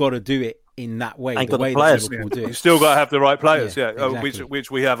 but you've got to do it in that way. The way that Liverpool do it. You've still got to have the right players, exactly.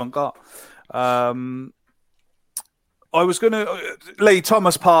 which we haven't got. I was going to... Lee,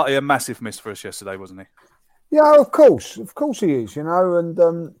 Thomas Partey, a massive miss for us yesterday, wasn't he? Yeah, of course he is,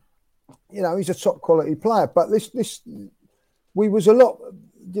 and he's a top quality player. But we was a lot,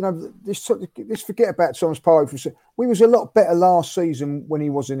 let's forget about Thomas Partey. We was a lot better last season when he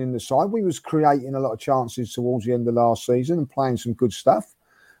wasn't in the side. We was creating a lot of chances towards the end of last season and playing some good stuff.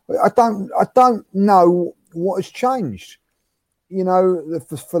 I don't know what has changed.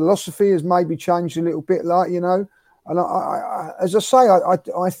 The philosophy has maybe changed a little bit, And as I say,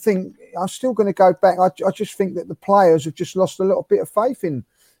 I think I'm still going to go back. I just think that the players have just lost a little bit of faith in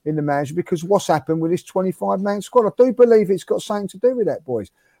the manager because what's happened with this 25-man squad. I do believe it's got something to do with that,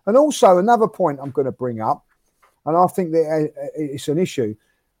 boys. And also another point I'm going to bring up, and I think that it's an issue.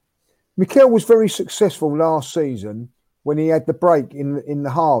 Mikel was very successful last season when he had the break in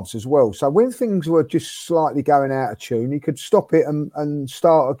the halves as well. So when things were just slightly going out of tune, he could stop it and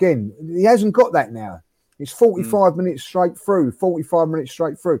start again. He hasn't got that now. It's 45 minutes straight through, 45 minutes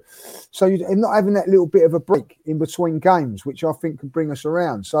straight through. So you're not having that little bit of a break in between games, which I think can bring us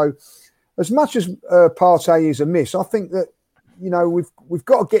around. So as much as Partey is a miss, I think that, we've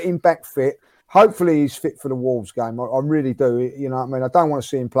got to get him back fit. Hopefully he's fit for the Wolves game. I really do. I don't want to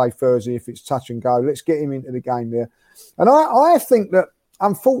see him play Thursday if it's touch and go. Let's get him into the game there. And I think that,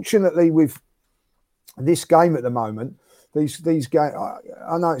 unfortunately, with this game at the moment, these games,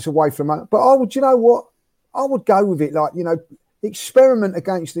 I know it's away from it, but I would go with it, experiment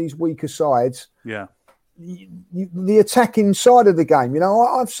against these weaker sides. Yeah. The attacking side of the game.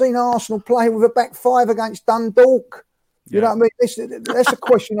 I've seen Arsenal play with a back five against Dundalk. You know what I mean? That's a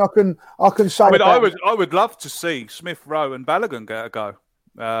question I can say. I would love to see Smith Rowe and Balogun get a go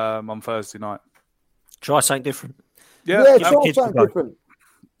on Thursday night. Try something different. Yeah, try something different.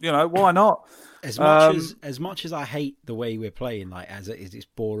 Why not? As much as I hate the way we're playing, like as it is, it's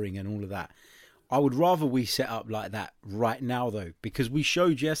boring and all of that. I would rather we set up like that right now, though, because we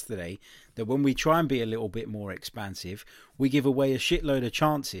showed yesterday that when we try and be a little bit more expansive, we give away a shitload of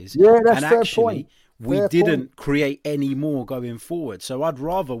chances. Yeah, that's and fair actually, point. We Fair didn't point. create any more going forward. So I'd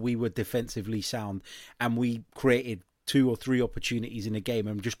rather we were defensively sound and we created 2 or 3 opportunities in a game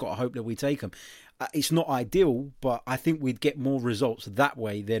and just got to hope that we take them. It's not ideal, but I think we'd get more results that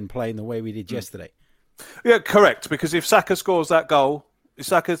way than playing the way we did yesterday. Yeah, correct. Because if Saka scores that goal, if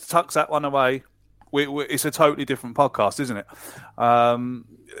Saka tucks that one away, it's a totally different podcast, isn't it?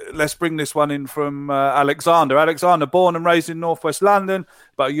 Let's bring this one in from Alexander. Alexander, born and raised in northwest London,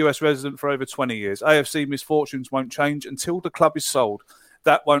 but a US resident for over 20 years. AFC misfortunes won't change until the club is sold.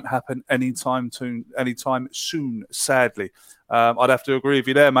 That won't happen anytime soon, sadly. I'd have to agree with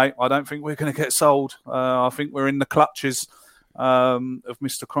you there, mate. I don't think we're going to get sold. I think we're in the clutches of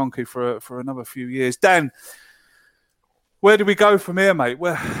Mr. Kroenke for another few years. Dan, where do we go from here, mate?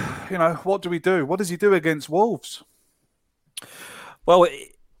 What do we do? What does he do against Wolves? Well,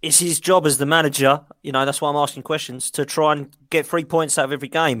 it's his job as the manager. That's why I'm asking questions, to try and get 3 points out of every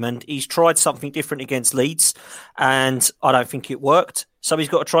game. And he's tried something different against Leeds, and I don't think it worked. So he's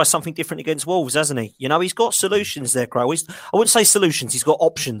got to try something different against Wolves, hasn't he? He's got solutions there, Crow. I wouldn't say solutions. He's got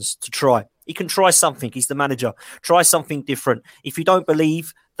options to try. He can try something. He's the manager. Try something different. If you don't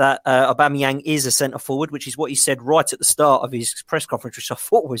believe that Aubameyang is a centre forward, which is what he said right at the start of his press conference, which I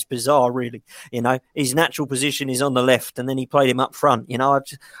thought was bizarre, really. His natural position is on the left, and then he played him up front.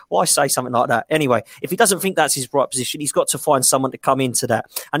 Why say something like that? Anyway, if he doesn't think that's his right position, he's got to find someone to come into that.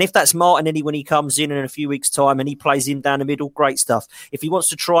 And if that's Martinelli when he comes in a few weeks' time and he plays him down the middle, great stuff. If he wants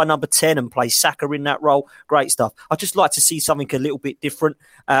to try number 10 and play Saka in that role, great stuff. I'd just like to see something a little bit different.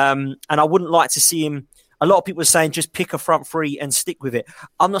 And I wouldn't like to see him. A lot of people are saying just pick a front three and stick with it.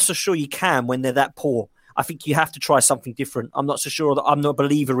 I'm not so sure you can when they're that poor. I think you have to try something different. I'm not so sure that I'm not a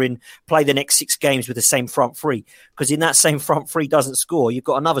believer in play the next 6 games with the same front three, because in that same front three doesn't score, you've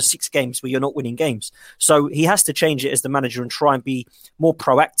got another 6 games where you're not winning games. So he has to change it as the manager and try and be more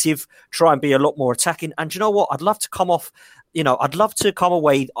proactive, try and be a lot more attacking. And you know what? I'd love to come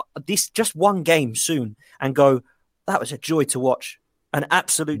away this just one game soon and go, that was a joy to watch. An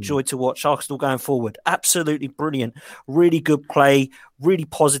absolute joy to watch Arsenal going forward. Absolutely brilliant. Really good play. Really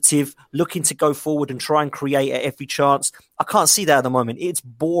positive. Looking to go forward and try and create at every chance. I can't see that at the moment. It's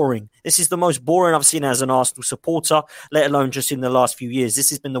boring. This is the most boring I've seen as an Arsenal supporter, let alone just in the last few years. This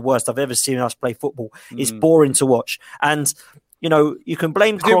has been the worst I've ever seen us play football. It's boring to watch. And, you can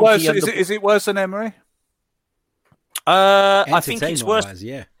blame Kroenke. Is it worse than Emery? I think it's worse. Wise,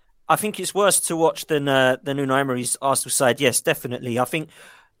 yeah. I think it's worse to watch than Unai Emery's Arsenal side. Yes, definitely. I think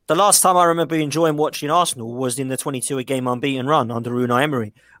the last time I remember enjoying watching Arsenal was in the 22-game unbeaten run under Unai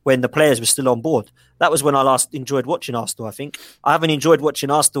Emery, when the players were still on board. That was when I last enjoyed watching Arsenal, I think. I haven't enjoyed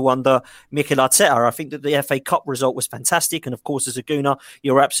watching Arsenal under Mikel Arteta. I think that the FA Cup result was fantastic. And of course, as a Gooner,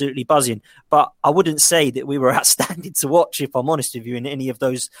 you're absolutely buzzing. But I wouldn't say that we were outstanding to watch, if I'm honest with you, in any of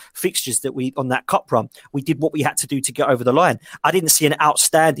those fixtures that on that cup run. We did what we had to do to get over the line. I didn't see an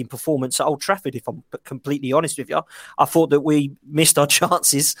outstanding performance at Old Trafford, if I'm completely honest with you. I thought that we missed our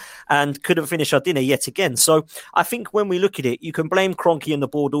chances and couldn't finish our dinner yet again. So I think when we look at it, you can blame Kroenke and the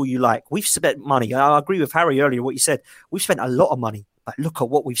board all you like. We've spent money. I agree with Harry earlier, what you said. We've spent a lot of money, but look at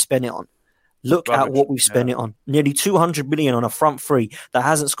what we've spent it on. Look at what we've spent it on. Nearly 200 million on a front three that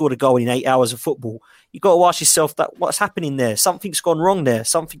hasn't scored a goal in 8 hours of football. You've got to ask yourself that what's happening there? Something's gone wrong there.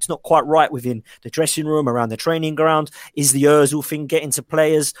 Something's not quite right within the dressing room, around the training ground. Is the Ozil thing getting to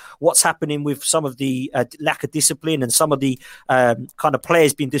players? What's happening with some of the lack of discipline and some of the kind of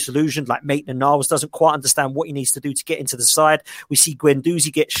players being disillusioned, like Maitland-Niles doesn't quite understand what he needs to do to get into the side. We see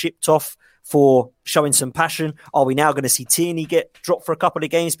Guendouzi get shipped off for showing some passion. Are we now going to see Tierney get dropped for a couple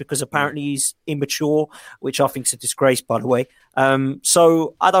of games because apparently he's immature, which I think is a disgrace, by the way.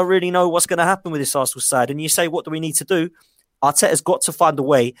 So I don't really know what's going to happen with this Arsenal side. And you say, what do we need to do? Arteta's got to find a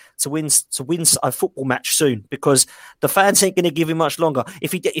way to win a football match soon, because the fans ain't going to give him much longer.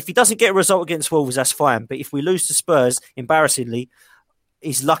 If he doesn't get a result against Wolves, that's fine. But if we lose to Spurs, embarrassingly,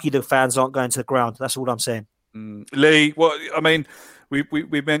 he's lucky the fans aren't going to the ground. That's all I'm saying. Lee,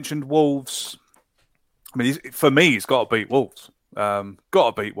 we mentioned Wolves. I mean, for me, he's got to beat Wolves. We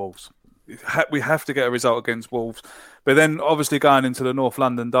have to get a result against Wolves. But then, obviously, going into the North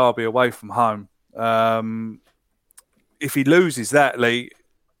London derby away from home, if he loses that, Lee,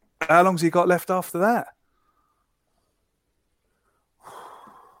 how long's he got left after that?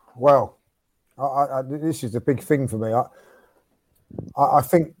 Well, this is the big thing for me. I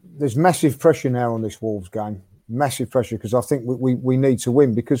think there's massive pressure now on this Wolves game. massive pressure because I think we need to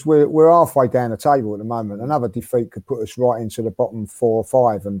win because we're halfway down the table at the moment. Another defeat could put us right into the bottom 4 or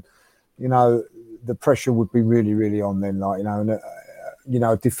 5, and the pressure would be really, really on then. And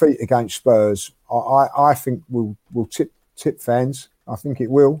defeat against Spurs, I think will tip fans. I think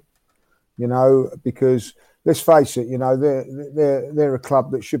it will, because let's face it, they're a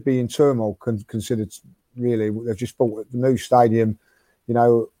club that should be in turmoil considered. Really, they've just bought the new stadium,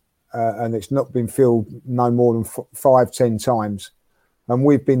 and it's not been filled no more than 5-10 times, and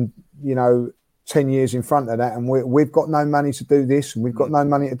we've been 10 years in front of that, and we've got no money to do this, and we've got no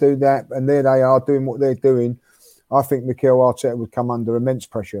money to do that, and there they are doing what they're doing. I think Mikel Arteta would come under immense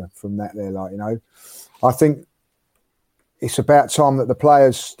pressure from that. I think it's about time that the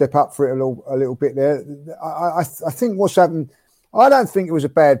players step up for it a little bit there. I think what's happened, I don't think it was a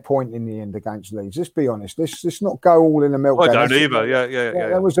bad point in the end against Leeds. Let's be honest. Let's not go all in a meltdown. I don't either. Yeah.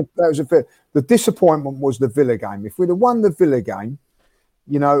 That was a bit. The disappointment was the Villa game. If we'd have won the Villa game,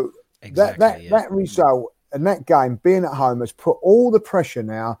 that result and that game being at home has put all the pressure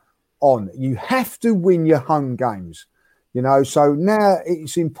now on. You have to win your home games. So now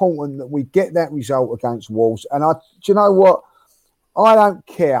it's important that we get that result against Wolves. And do you know what? I don't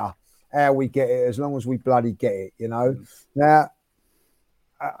care how we get it as long as we bloody get it. Now,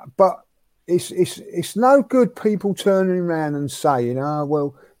 but it's no good people turning around and saying,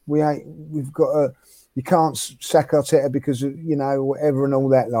 we've got you can't sack Arteta because whatever and all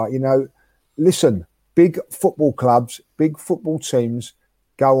that. Listen, big football clubs, big football teams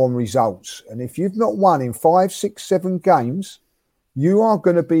go on results. And if you've not won in 5, 6, 7 games, you are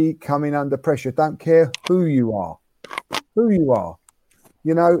going to be coming under pressure. Don't care who you are.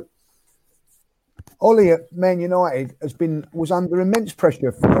 Ollie at Man United was under immense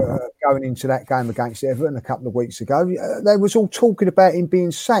pressure for, going into that game against Everton a couple of weeks ago. They was all talking about him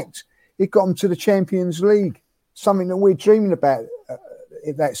being sacked. It got him to the Champions League, something that we're dreaming about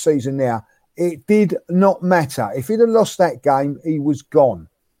that season now. It did not matter. If he'd have lost that game, he was gone.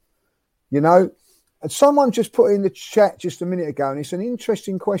 And someone just put in the chat just a minute ago, and it's an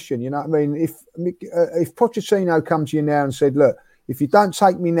interesting question. If Pochettino come to you now and said, look, if you don't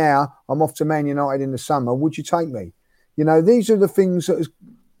take me now, I'm off to Man United in the summer, would you take me? These are the things that,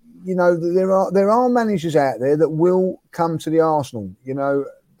 there are managers out there that will come to the Arsenal.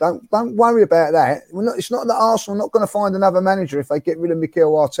 Don't worry about that. It's not that Arsenal are not going to find another manager if they get rid of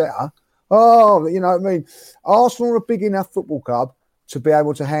Mikel Arteta. Oh, Arsenal are a big enough football club to be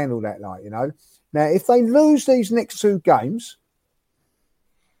able to handle that, Now, if they lose these next 2 games,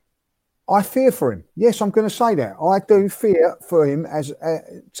 I fear for him. Yes, I'm going to say that. I do fear for him as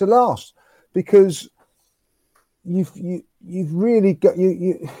to last, because you've really got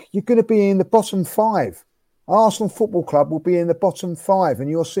you're going to be in the bottom 5. Arsenal Football Club will be in the bottom 5, and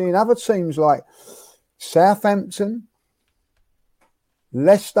you're seeing other teams like Southampton,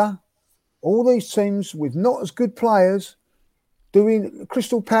 Leicester, all these teams with not as good players doing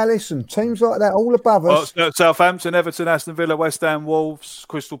Crystal Palace and teams like that all above us. Southampton, Everton, Aston Villa, West Ham, Wolves,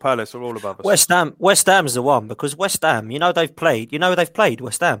 Crystal Palace are all above us. West Ham's the one, because West Ham, they've played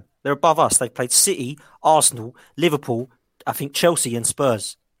West Ham. They're above us. They've played City, Arsenal, Liverpool, I think Chelsea and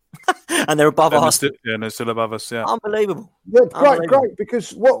Spurs. And they're above us. And they're still above us, yeah. Unbelievable. Yeah, great,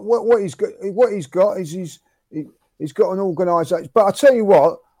 because what he's got is he's got an organisation. But I tell you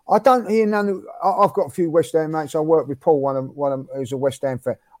what, I don't hear none. I've got a few West Ham mates. I work with Paul, one of them who's a West Ham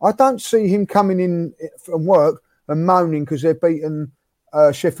fan. I don't see him coming in from work and moaning because they've beaten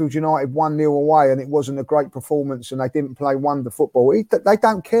Sheffield United 1-0 away and it wasn't a great performance and they didn't play wonder football. They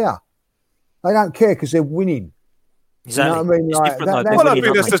don't care. They don't care because they're winning. Exactly. You know what I mean? I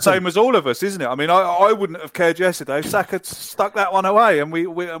think that's the same as all of us, isn't it? I mean, I wouldn't have cared yesterday if Saka stuck that one away and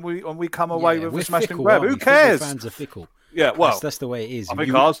we come away with a smash and grab. Who cares? Fans are fickle. Yeah, well, that's the way it is. I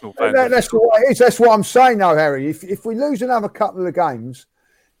think Arsenal fans. That's the way it is. That's what I'm saying, though, Harry. If we lose another couple of games,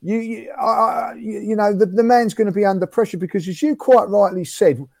 the man's going to be under pressure because, as you quite rightly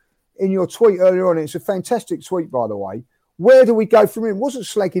said in your tweet earlier on, it's a fantastic tweet, by the way. Where do we go from here? It wasn't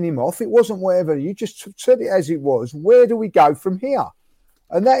slagging him off. It wasn't whatever. You just said it as it was. Where do we go from here?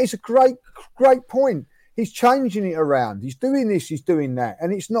 And that is a great point. He's changing it around. He's doing this. He's doing that.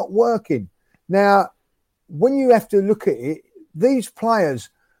 And it's not working. Now, when you have to look at it, these players,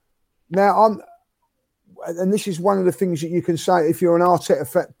 and this is one of the things that you can say if you're an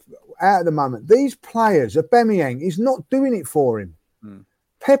Arteta out at the moment, these players, Aubameyang is not doing it for him.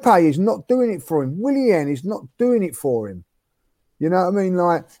 Pepe is not doing it for him. Willian is not doing it for him. You know what I mean?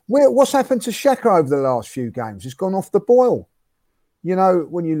 Like, what's happened to Xhaka over the last few games? It's gone off the boil.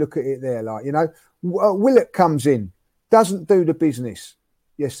 When you look at it there, Willett comes in, doesn't do the business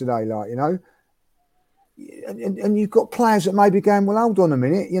yesterday, and you've got players that may be going, well, hold on a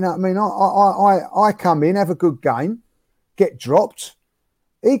minute, you know what I mean? I come in, have a good game, get dropped.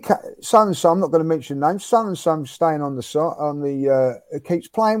 So and so, I'm not going to mention names. So and so staying on the keeps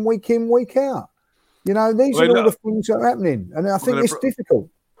playing week in, week out. You know, these are all the things that are happening, and I think it's difficult.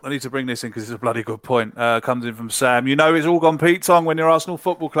 I need to bring this in because it's a bloody good point. Comes in from Sam. You know, it's all gone Pete Tong when you're Arsenal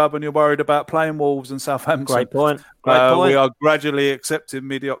Football Club and you're worried about playing Wolves and Southampton. Great point. Great point. We are gradually accepting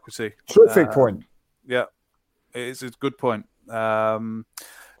mediocrity. Terrific point. Yeah, it's a good point. Ask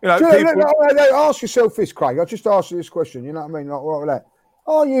yourself this, Craig. I'll just ask you this question. You know what I mean? Like, what with that?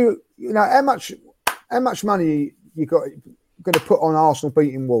 Are you know, how much money you got going to put on Arsenal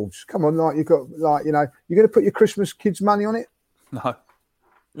beating Wolves? Come on, like you got, like, you know, you're going to put your Christmas kids' money on it? No.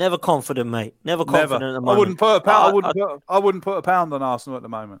 Never confident, mate. Never confident at the moment. I wouldn't put a pound. I wouldn't put a pound on Arsenal at the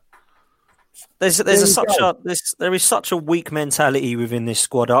moment. There is such a weak mentality within this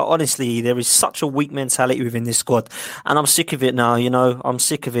squad. Honestly, there is such a weak mentality within this squad, and I'm sick of it now. You know, I'm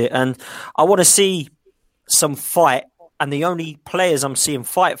sick of it, and I want to see some fight. And the only players I'm seeing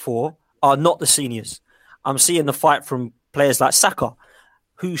fight for are not the seniors. I'm seeing the fight from players like Saka,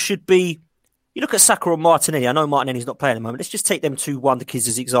 who should be. You look at Saka and Martinelli. I know Martinelli's not playing at the moment. Let's just take them two wonder kids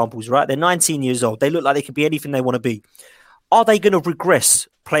as examples, right? They're 19 years old. They look like they could be anything they want to be. Are they going to regress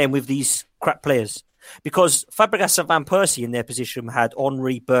playing with these crap players? Because Fabregas and Van Persie in their position had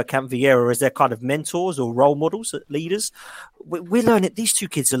Henry, Bergkamp, Vieira as their kind of mentors or role models, leaders. We're learning. These two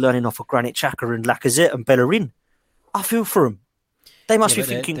kids are learning off of Granit Xhaka and Lacazette and Bellerin. I feel for them. They must be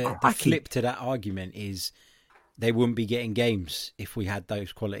thinking, the flip to that argument is they wouldn't be getting games if we had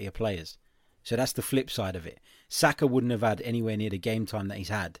those quality of players. So that's the flip side of it. Saka wouldn't have had anywhere near the game time that he's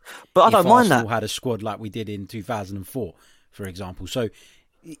had. But I don't mind that. Arsenal had a squad like we did in 2004, for example. So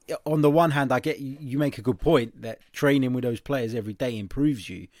on the one hand, I get you make a good point that training with those players every day improves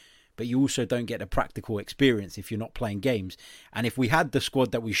you, but you also don't get the practical experience if you're not playing games. And if we had the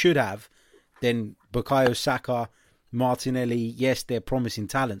squad that we should have, then Bukayo Saka, Martinelli, yes, they're promising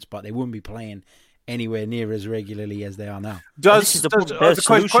talents, but they wouldn't be playing anywhere near as regularly as they are now. This is the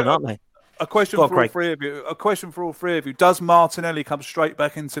solution, aren't they? A question for all three of you. A question for all three of you. Does Martinelli come straight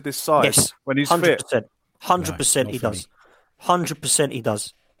back into this side yes, when he's 100%, fit? 100% he does. 100% he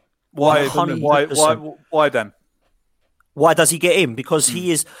does. Why then? Why does he get in? Because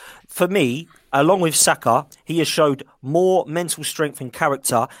he is, for me, along with Saka, he has showed more mental strength and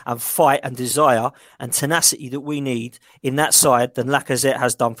character and fight and desire and tenacity that we need in that side than Lacazette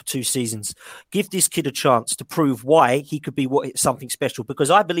has done for 2 seasons. Give this kid a chance to prove why he could be something special,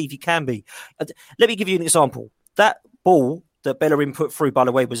 because I believe he can be. Let me give you an example. That ball that Bellerin put through, by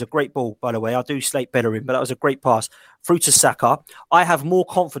the way, was a great ball, by the way. I do slate Bellerin, but that was a great pass through to Saka. I have more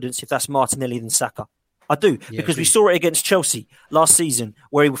confidence if that's Martinelli than Saka. I do, because we saw it against Chelsea last season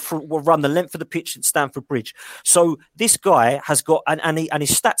where he will run the length of the pitch at Stamford Bridge. So this guy has got, and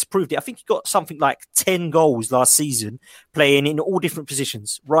his stats proved it. I think he got something like 10 goals last season playing in all different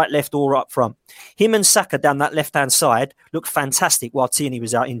positions, right, left or up front. Him and Saka down that left-hand side looked fantastic while Tierney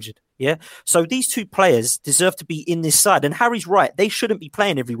was out injured. Yeah. So these two players deserve to be in this side. And Harry's right. They shouldn't be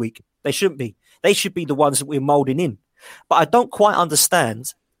playing every week. They shouldn't be. They should be the ones that we're moulding in. But I don't quite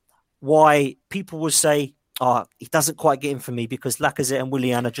understand why people would say, he doesn't quite get in for me because Lacazette and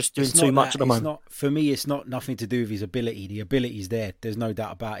Willian are just doing too much at the moment. For me, it's not nothing to do with his ability. The ability's there. There's no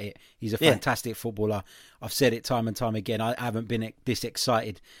doubt about it. He's a fantastic footballer. I've said it time and time again. I haven't been this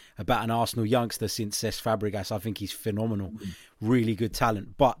excited about an Arsenal youngster since Cesc Fabregas. I think he's phenomenal. Really good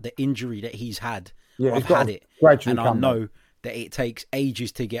talent. But the injury that he's had, I've had it. And I know that it takes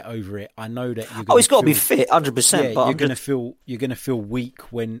ages to get over it. I know that you're he's got to be fit, 100%. Yeah, you're going to feel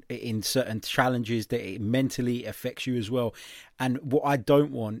weak when in certain challenges that it mentally affects you as well. And what I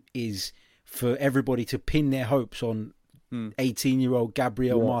don't want is for everybody to pin their hopes on 18-year-old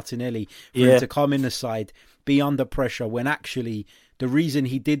Gabriel Martinelli for him to come in the side, be under pressure, when actually the reason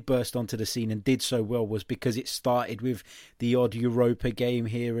he did burst onto the scene and did so well was because it started with the odd Europa game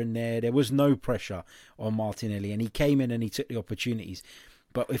here and there. There was no pressure on Martinelli, and he came in and he took the opportunities.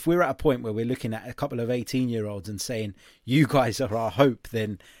 But if we're at a point where we're looking at a couple of 18-year-olds and saying, you guys are our hope,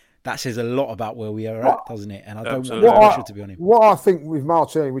 then that says a lot about where we are at, doesn't it? And I don't want pressure to be on him. What I think with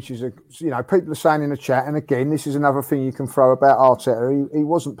Martinelli, which is, people are saying in the chat, and again, this is another thing you can throw about Arteta, he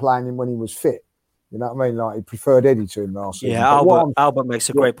wasn't playing him when he was fit. You know what I mean? Like, he preferred Eddie to him last season. Yeah, Albert makes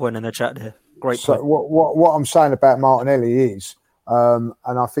a great point in the chat there. Great point. So what I'm saying about Martinelli is, and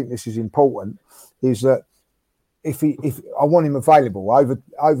I think this is important, is that if I want him available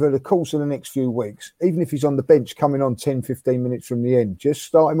over the course of the next few weeks, even if he's on the bench coming on 10, 15 minutes from the end, just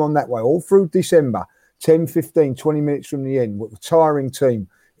start him on that way all through December, 10, 15, 20 minutes from the end with a tiring team.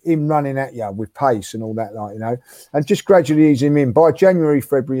 him running at you with pace and all that, like, you know, and just gradually ease him in. By January,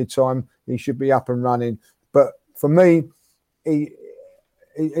 February time, he should be up and running. But for me,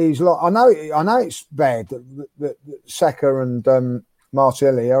 he's like, I know it's bad that Saka and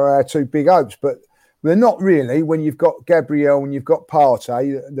Martinelli are our two big hopes, but they're not really when you've got Gabriel and you've got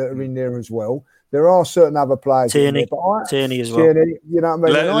Partey that are in there as well. There are certain other players Tierney, in there, Tierney as well. Tierney, you know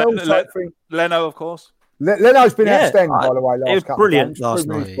what I mean? Leno, of course. Leno's been outstanding, by the way. Last couple brilliant of games. Last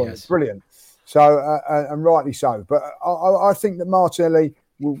night. Brilliant. So, and rightly so. But I think that Martinelli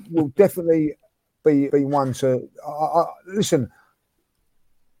will definitely be one to listen.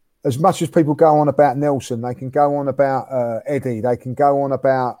 As much as people go on about Nelson, they can go on about Eddie, they can go on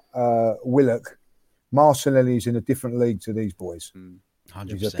about Willock. Martinelli's in a different league to these boys.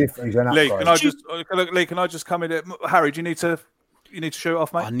 100%. He's an upgrade. Lee, can I just come in? Harry, do you need to shoot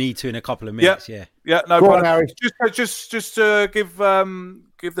off, mate? I need to in a couple of minutes. Yeah. No Go problem. on, Harry. Just to give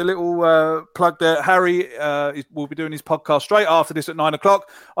the little plug there. Harry will be doing his podcast straight after this at 9:00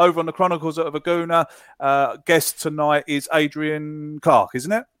 over on the Chronicles of Aguna. Guest tonight is Adrian Clark,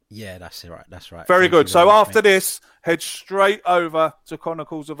 isn't it? Yeah, that's right. That's right. Very good. So after this, head straight over to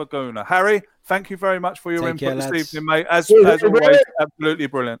Chronicles of Aguna. Harry, thank you very much for your input this evening, mate. As always, absolutely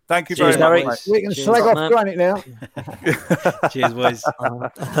brilliant. Thank you very much, mate. We can slag off granite now. Cheers, boys.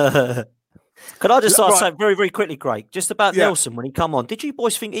 Could I just ask something very, very quickly, Greg? Just about Nelson when he come on. Did you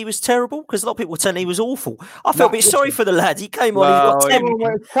boys think he was terrible? Because a lot of people were telling he was awful. I felt a bit sorry for the lad. He came on. He's got 10.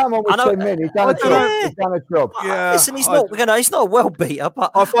 Come on with 10 minutes. He's done a job. He's done a job. Yeah. Listen, he's not. He's not a well beater, but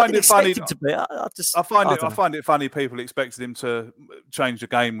I find it funny. I find it funny. People expected him to change the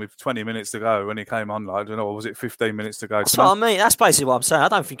game with 20 minutes to go when he came on. I don't know. Or was it 15 minutes to go? That's what I mean. That's basically what I'm saying. I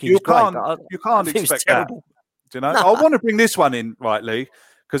don't think he was great. You can't expect that. Do you know? I want to bring this one in, right, Lee?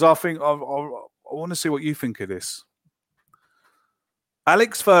 Because I think I want to see what you think of this.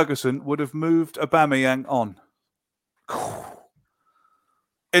 Alex Ferguson would have moved Aubameyang on.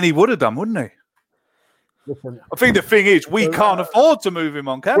 And he would have done, wouldn't he? Listen, I think the thing is, we can't afford to move him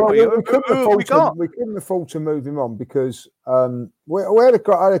on, can we? We couldn't afford to move him on because we had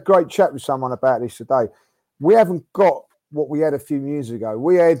a great chat with someone about this today. We haven't got what we had a few years ago.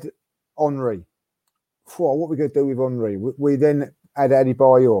 We had Henry. What were we going to do with Henry? We then had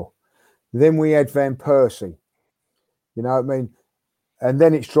Adebayor. Then we had Van Persie. You know what I mean? And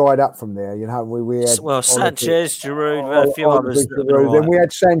then it's dried up from there. You know, we had Sanchez, Giroud, a few others. Then we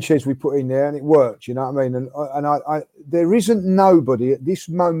had Sanchez. We put in there, and it worked. You know what I mean? And I there isn't nobody at this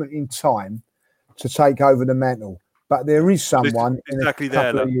moment in time to take over the mantle, but there is someone in a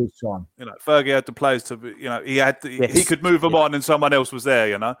couple of years' time. You know, Fergie had the players to. You know, he could move them on, and someone else was there.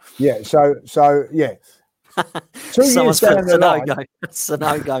 You know. Yeah. So yeah. 2 years down the line, it's a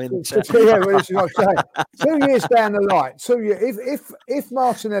no-go in the chat. 2 years down the line, if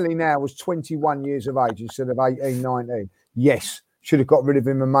Martinelli now was 21 years of age instead of 18, 19, yes, should have got rid of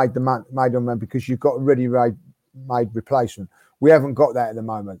him and made him man because you've got a ready-made replacement. We haven't got that at the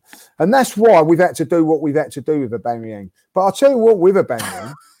moment, and that's why we've had to do what we've had to do with Aubameyang. But I'll tell you what, with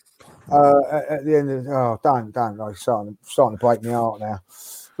Aubameyang, at the end of don't like starting to break my heart now.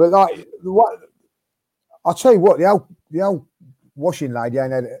 But like what. I'll tell you what, the old washing lady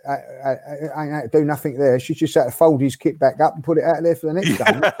ain't had to do nothing there. She just had to fold his kit back up and put it out there for the next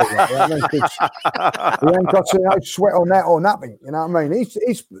game. He ain't got to sweat on that or nothing. You know what I mean?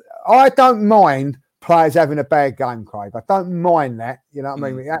 I don't mind players having a bad game, Craig. I don't mind that. You know what I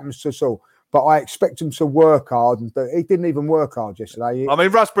mean? It happens to us all. But I expect him to work hard, and he didn't even work hard yesterday. I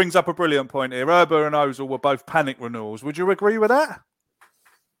mean, Russ brings up a brilliant point here. Herber and Ozil were both panic renewals. Would you agree with that?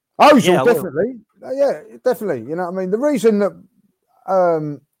 Ozil, definitely. Yeah, definitely. You know what I mean? The reason that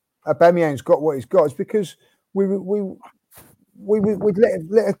Aubameyang's got what he's got is because we'd let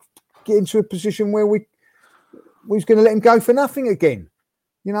him get into a position where we was going to let him go for nothing again.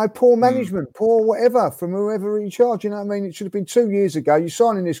 You know, poor management, poor whatever from whoever in charge. You know what I mean? It should have been 2 years ago. You're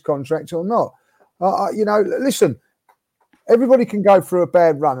signing this contract or not? You know, listen. Everybody can go through a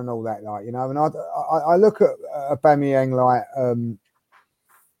bad run and all that, like, you know. And I look at Aubameyang like.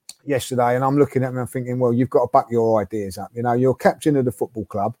 Yesterday, and I'm looking at him and thinking, well, you've got to back your ideas up. You know, you're captain of the football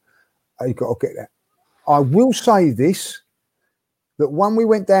club. You've got to get that. I will say this, that when we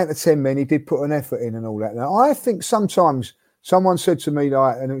went down to 10 men, he did put an effort in and all that. Now, I think sometimes someone said to me,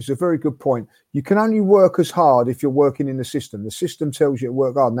 like, and it was a very good point, you can only work as hard if you're working in the system. The system tells you to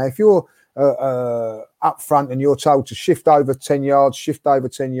work hard. Now, if you're up front and you're told to shift over 10 yards,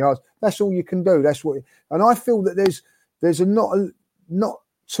 that's all you can do. That's what. And I feel that there's not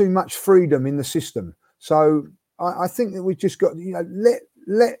too much freedom in the system. So I think that we've just got, you know,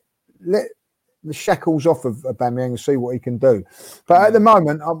 let the shackles off of Aubameyang and see what he can do. But at the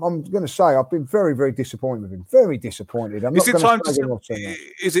moment, I'm going to say I've been very, very disappointed with him. Very disappointed. I'm not going to slag him off too much.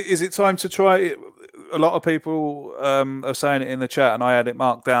 Is it time to try it? A lot of people are saying it in the chat, and I had it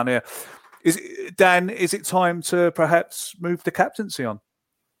marked down here. Is it time to perhaps move the captaincy on?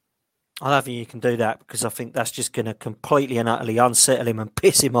 I don't think you can do that because I think that's just going to completely and utterly unsettle him and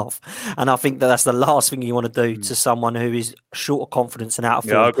piss him off. And I think that's the last thing you want to do to someone who is short of confidence and out of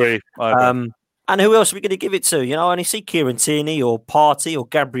form. Yeah, I agree. And who else are we going to give it to? I only see Kieran Tierney or Partey or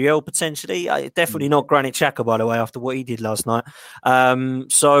Gabriel potentially. Definitely not Granit Xhaka, by the way, after what he did last night.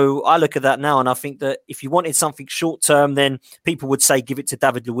 So I look at that now and I think that if you wanted something short term, then people would say give it to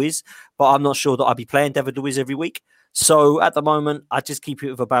David Luiz. But I'm not sure that I'd be playing David Luiz every week. So at the moment, I just keep it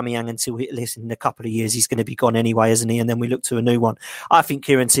with Aubameyang until in a couple of years, he's going to be gone anyway, isn't he? And then we look to a new one. I think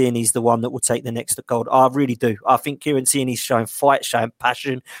Kieran Tierney's the one that will take the next gold. I really do. I think Kieran Tierney's showing fight, showing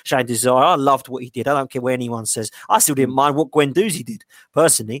passion, showing desire. I loved what he did. I don't care what anyone says. I still didn't mind what Guendouzi did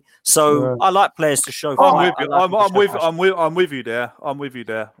personally. So I like players to show fight. I'm with you there. I'm with you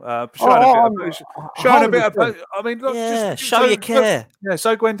there. Showing a bit of. I mean, look, show your care.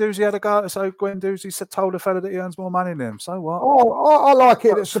 So Guendouzi had a go. So Guendouzi told the fella that he earns more money than him. So what? I like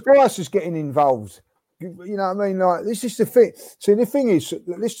it that Ceballos is getting involved. You know what I mean? Like, this is the thing. See, the thing is,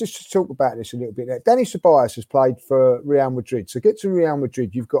 let's just talk about this a little bit. Danny Ceballos has played for Real Madrid. To get to Real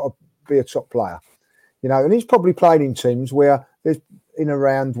Madrid, you've got to be a top player. And he's probably played in teams where there's in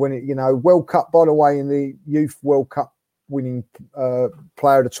around when it, World Cup, by the way, in the Youth World Cup winning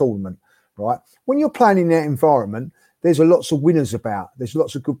player of the tournament, right? When you're playing in that environment, there's lots of winners about. There's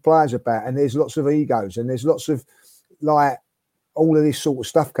lots of good players about, and there's lots of egos, and there's lots of like all of this sort of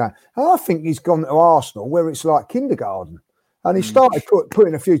stuff going. And I think he's gone to Arsenal where it's like kindergarten, and he started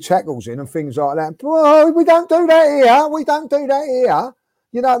putting a few tackles in and things like that. Well, we don't do that here. We don't do that here.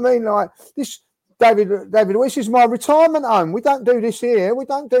 You know what I mean? Like this, David, this is my retirement home. We don't do this here. We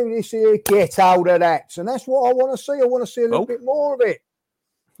don't do this here. Get out of that. And that's what I want to see. I want to see a little bit more of it.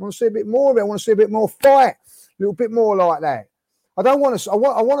 I want to see a bit more of it. I want to see a bit more fight. A little bit more like that. I don't want to. I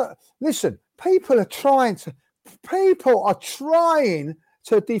want to listen. People are trying to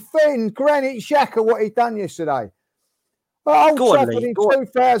defend Granit Xhaka, what he done yesterday. Old Trafford in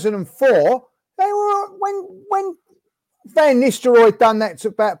 2004, they were when Van Nistelrooy done that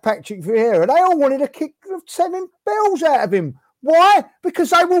to Patrick Vieira, they all wanted to kick 7 bells out of him. Why? Because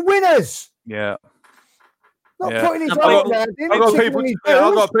they were winners. Yeah. Not putting his own around him.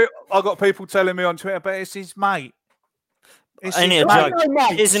 I got people telling me on Twitter, but it's his mate. Isn't it a joke?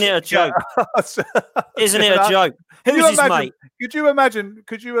 Isn't it a joke? Isn't it a joke? Who's his mate? Could you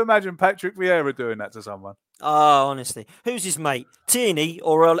imagine Patrick Vieira doing that to someone? Oh, honestly, who's his mate? Tierney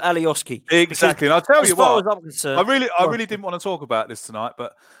or Alioski? Exactly. And I'll tell you what, I really didn't want to talk about this tonight,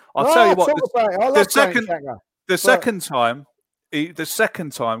 but I'll tell you what. The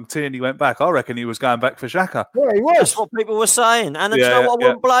second time Tierney went back, I reckon he was going back for Xhaka. Yeah, he was. That's what people were saying. And you know what? I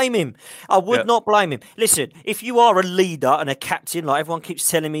wouldn't blame him. I would not blame him. Listen, if you are a leader and a captain, like everyone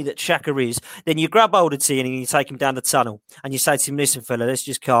keeps telling me that Xhaka is, then you grab hold of Tierney and you take him down the tunnel and you say to him, listen, fella, let's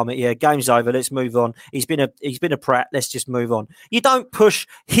just calm it. Yeah, game's over. Let's move on. He's been a prat. Let's just move on. You don't push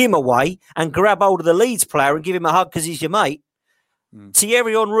him away and grab hold of the Leeds player and give him a hug because he's your mate.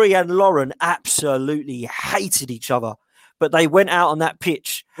 Thierry Henry and Lauren absolutely hated each other. But they went out on that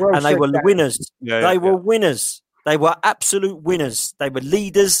pitch and they were winners. They were winners. They were absolute winners. They were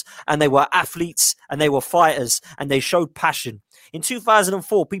leaders and they were athletes and they were fighters and they showed passion. In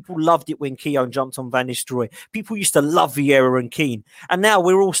 2004, people loved it when Keown jumped on Van Nistelrooy. People used to love Vieira and Keane. And now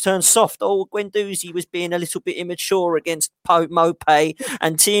we're all turned soft. Oh, Guendouzi was being a little bit immature against Mopé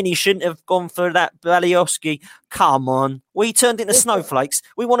and Tierney shouldn't have gone for that Balioski. Come on. We turned into snowflakes.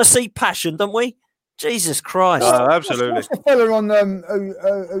 We want to see passion, don't we? Jesus Christ! Absolutely. What's the fella on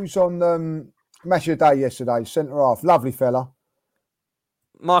who's on Match of the Day yesterday? Centre half, lovely fella.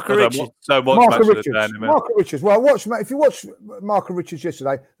 Marco Richards. Marco Richards. Well, if you watch Marco Richards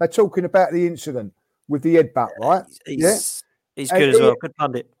yesterday, they're talking about the incident with the headbutt, right? He's good as well. Good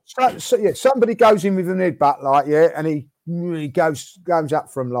pundit. Somebody goes in with an headbutt, and he really goes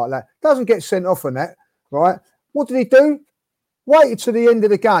up for him like that. Doesn't get sent off on that, right? What did he do? Waited to the end of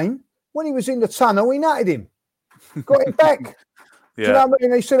the game. When he was in the tunnel, he nutted him. Got him back. Do you know what I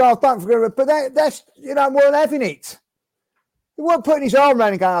mean? He said, don't forget it. But that's, weren't having it. He weren't putting his arm around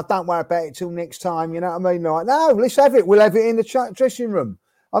and going, don't worry about it till next time. You know what I mean? Like, no, let's have it. We'll have it in the dressing room.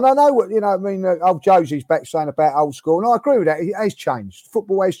 And I know what, old Josie's back saying about old school. And I agree with that. It has changed.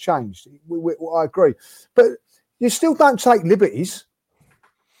 Football has changed. I agree. But you still don't take liberties.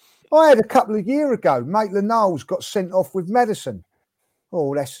 I had a couple of years ago, Maitland-Niles got sent off with Madison.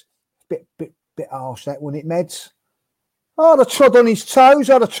 Oh, that's bit bit harsh, that, wasn't it, Meds? I'd have trod on his toes,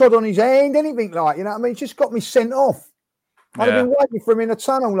 I'd have trod on his hand, anything like, you know what I mean? He just got me sent off. I'd have been waiting for him in a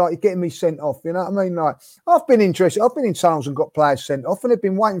tunnel, like, getting me sent off, you know what I mean? Like, I've been interested, I've been in tunnels and got players sent off, and they've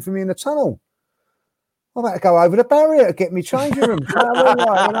been waiting for me in the tunnel. I've had to go over the barrier to get me changing room. You know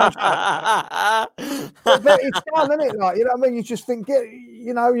what I mean? But it's fun, isn't it? Like, you know what I mean? You just think,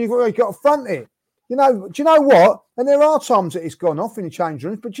 you've got to front it. You know, do you know what? And there are times that it's gone off in the change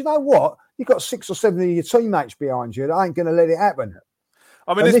rooms, but do you know what? You've got 6 or 7 of your teammates behind you that ain't going to let it happen.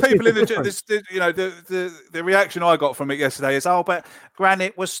 I mean, there's people in the reaction I got from it yesterday is, oh, but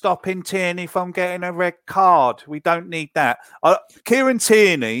Granit was stopping Tierney from getting a red card. We don't need that. Kieran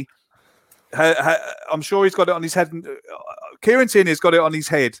Tierney, I'm sure he's got it on his head. Kieran Tierney's got it on his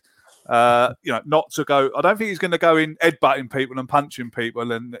head. Not to go. I don't think he's going to go in headbutting people and punching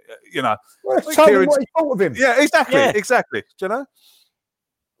people, and Well, tell me what he thought of him. Yeah, exactly. Do you know?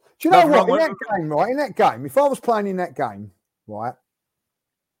 Do you know what? In that game, if I was playing in that game, right,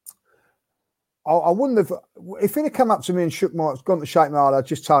 I wouldn't have. If he'd have come up to me and gone to shake my hand, I'd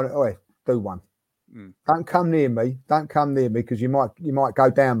just told him, "Oi, do one. Don't come near me. Don't come near me because you might go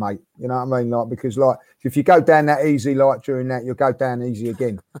down, mate. You know what I mean? Like, because like if you go down that easy, like during that, you'll go down easy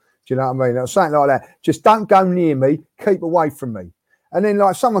again. Do you know what I mean? Or something like that. Just don't go near me. Keep away from me. And then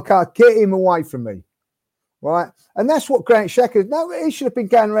like someone can't get him away from me, right? And that's what Granit Xhaka. No, he should have been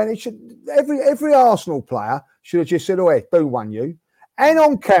going around. Every Arsenal player should have just said, "Oi, do one, you," and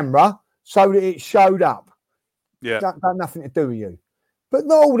on camera so that it showed up. Yeah, don't nothing to do with you. But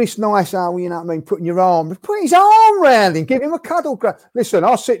not all this nice, you know what I mean, put his arm round him, give him a cuddle. Listen,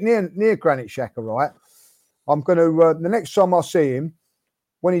 I'll sit near Granit Xhaka, right? I'm going to, the next time I see him,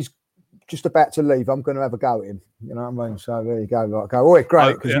 when he's just about to leave, I'm going to have a go at him. You know what I mean? So there you go. Like, go, oi,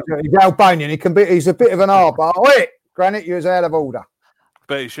 Granit, because he's Albanian. He's a bit of an arse, but oi, Granit, you're out of order.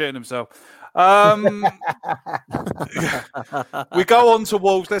 Bet he's shitting himself. We go on to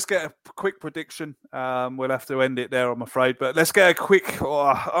Wolves. Let's get a quick prediction. We'll have to end it there, I'm afraid. But let's get a quick.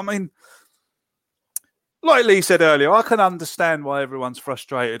 Like Lee said earlier, I can understand why everyone's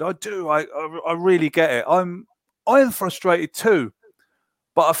frustrated. I do. I really get it. I'm frustrated too.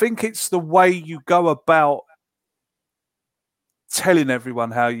 But I think it's the way you go about telling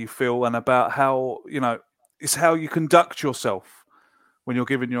everyone how you feel and about how, it's how you conduct yourself when you're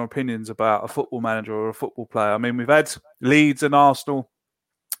giving your opinions about a football manager or a football player. I mean, we've had Leeds and Arsenal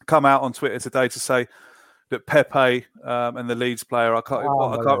come out on Twitter today to say that Pepe and the Leeds player,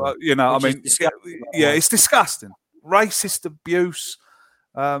 it's disgusting. Racist abuse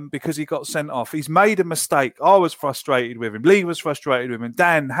because he got sent off. He's made a mistake. I was frustrated with him. Lee was frustrated with him.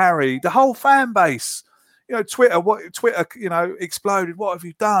 Dan, Harry, the whole fan base. Twitter, exploded. What have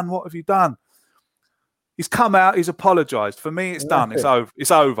you done? What have you done? He's come out. He's apologised. For me, it's done. It's over.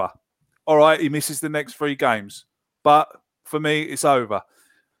 It's over. All right. He misses the next 3 games, but for me, it's over.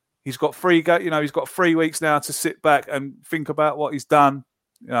 He's got 3 he's got 3 weeks now to sit back and think about what he's done.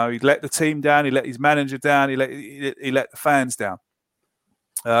 He let the team down. He let his manager down. He let the fans down.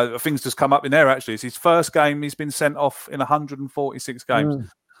 Things just come up in there. Actually, it's his first game. He's been sent off in 146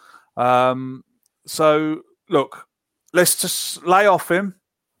 games. So look, let's just lay off him.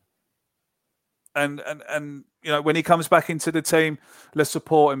 And when he comes back into the team, let's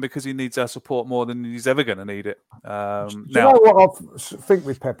support him because he needs our support more than he's ever going to need it. Do you know what I think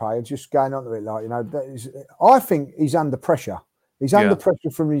with Pepe? Just going on to it, I think he's under pressure. He's under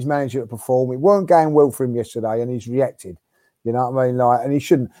pressure from his manager to perform. It weren't going well for him yesterday, and he's reacted. You know what I mean? And he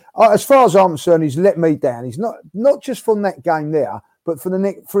shouldn't. As far as I'm concerned, he's let me down. He's not just from that game there, but for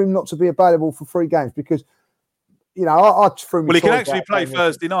him not to be available for 3 games because. I threw me. Well, he can actually play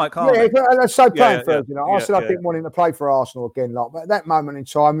Thursday night, can't he? Yeah, let's say playing Thursday night. I said I didn't want him to play for Arsenal again. But at that moment in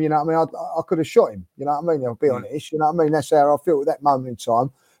time, you know what I mean? I could have shot him. You know what I mean? I'll be honest. You know what I mean? That's how I feel at that moment in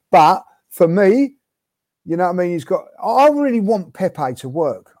time. But for me, you know what I mean? I really want Pepe to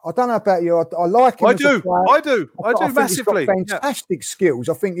work. I don't know about you. I like him. I do massively. He's got fantastic skills.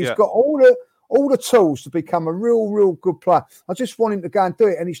 I think he's got all the tools to become a real good player. I just want him to go and do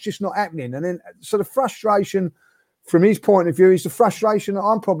it, and it's just not happening. And then, so the frustration. From his point of view, is the frustration that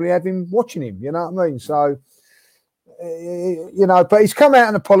I'm probably having watching him. You know what I mean? So, but he's come out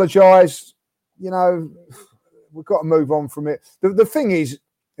and apologised. We've got to move on from it. The thing is,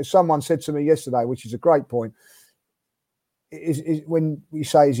 as someone said to me yesterday, which is a great point, is when we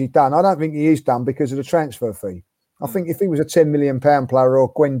say, is he done? I don't think he is done because of the transfer fee. I think if he was a £10 million player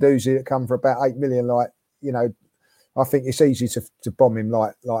or Guendouzi that come for about 8 million, I think it's easy to bomb him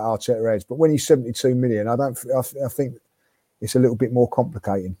like Arteta has, but when he's 72 million, I think it's a little bit more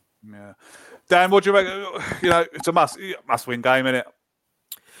complicated. Yeah, Dan, what do you reckon? It's a must-win game, isn't it?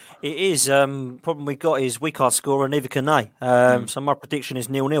 It is. Problem we got is we can't score and neither can they. So my prediction is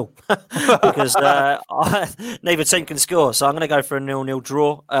 0-0 because neither team can score. So I'm going to go for a 0-0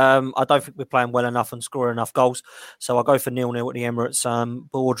 draw. I don't think we're playing well enough and scoring enough goals. So I'll go for 0-0 at the Emirates.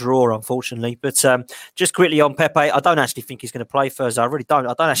 Ball draw, unfortunately. But just quickly on Pepe, I don't actually think he's going to play Thursday. I really don't.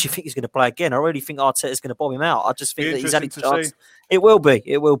 I don't actually think he's going to play again. I really think Arteta's going to bomb him out. I just think that he's had a chance. It will be.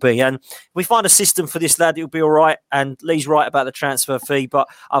 And if we find a system for this lad, it'll be all right. And Lee's right about the transfer fee. But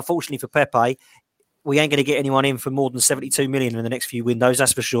unfortunately for Pepe, we ain't going to get anyone in for more than 72 million in the next few windows,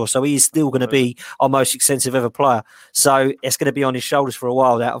 that's for sure. So he is still going to be our most expensive ever player. So it's going to be on his shoulders for a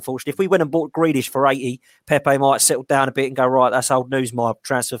while, that, unfortunately. If we went and bought Grealish for 80, Pepe might settle down a bit and go, right, that's old news, my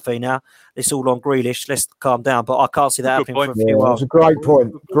transfer fee now. It's all on Grealish. Let's calm down. But I can't see that happening for a few while. That's a great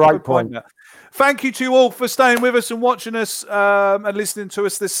point. Great point. Thank you to you all for staying with us and watching us and listening to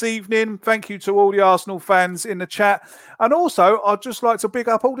us this evening. Thank you to all the Arsenal fans in the chat. And also, I'd just like to big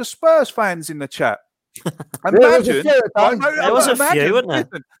up all the Spurs fans in the chat. Imagine, there was a few,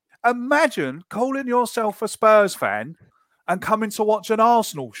 wasn't there? Imagine calling yourself a Spurs fan and coming to watch an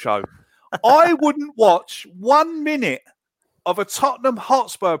Arsenal show. I wouldn't watch 1 minute of a Tottenham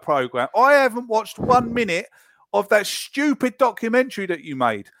Hotspur programme. I haven't watched 1 minute of that stupid documentary that you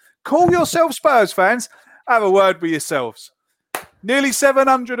made. Call yourself Spurs fans. Have a word with yourselves. Nearly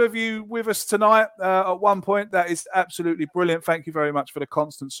 700 of you with us tonight at one point. That is absolutely brilliant. Thank you very much for the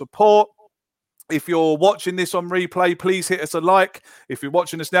constant support. If you're watching this on replay, please hit us a like. If you're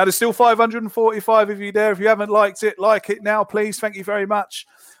watching us now, there's still 545 of you there. If you haven't liked it, like it now, please. Thank you very much.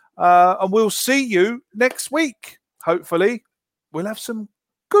 And we'll see you next week. Hopefully, we'll have some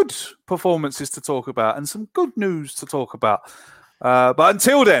good performances to talk about and some good news to talk about. But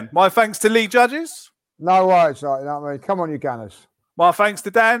until then, my thanks to Lee Judges. No worries, you know what I mean? Come on, you Gunners. My thanks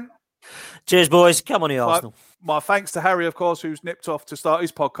to Dan. Cheers, boys. Come on, you Arsenal. My thanks to Harry, of course, who's nipped off to start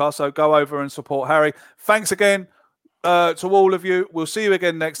his podcast. So go over and support Harry. Thanks again to all of you. We'll see you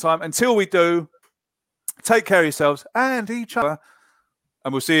again next time. Until we do, take care of yourselves and each other.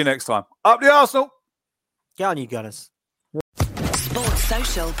 And we'll see you next time. Up the Arsenal. Get on, you Gunners. Sports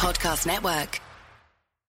Social Podcast Network.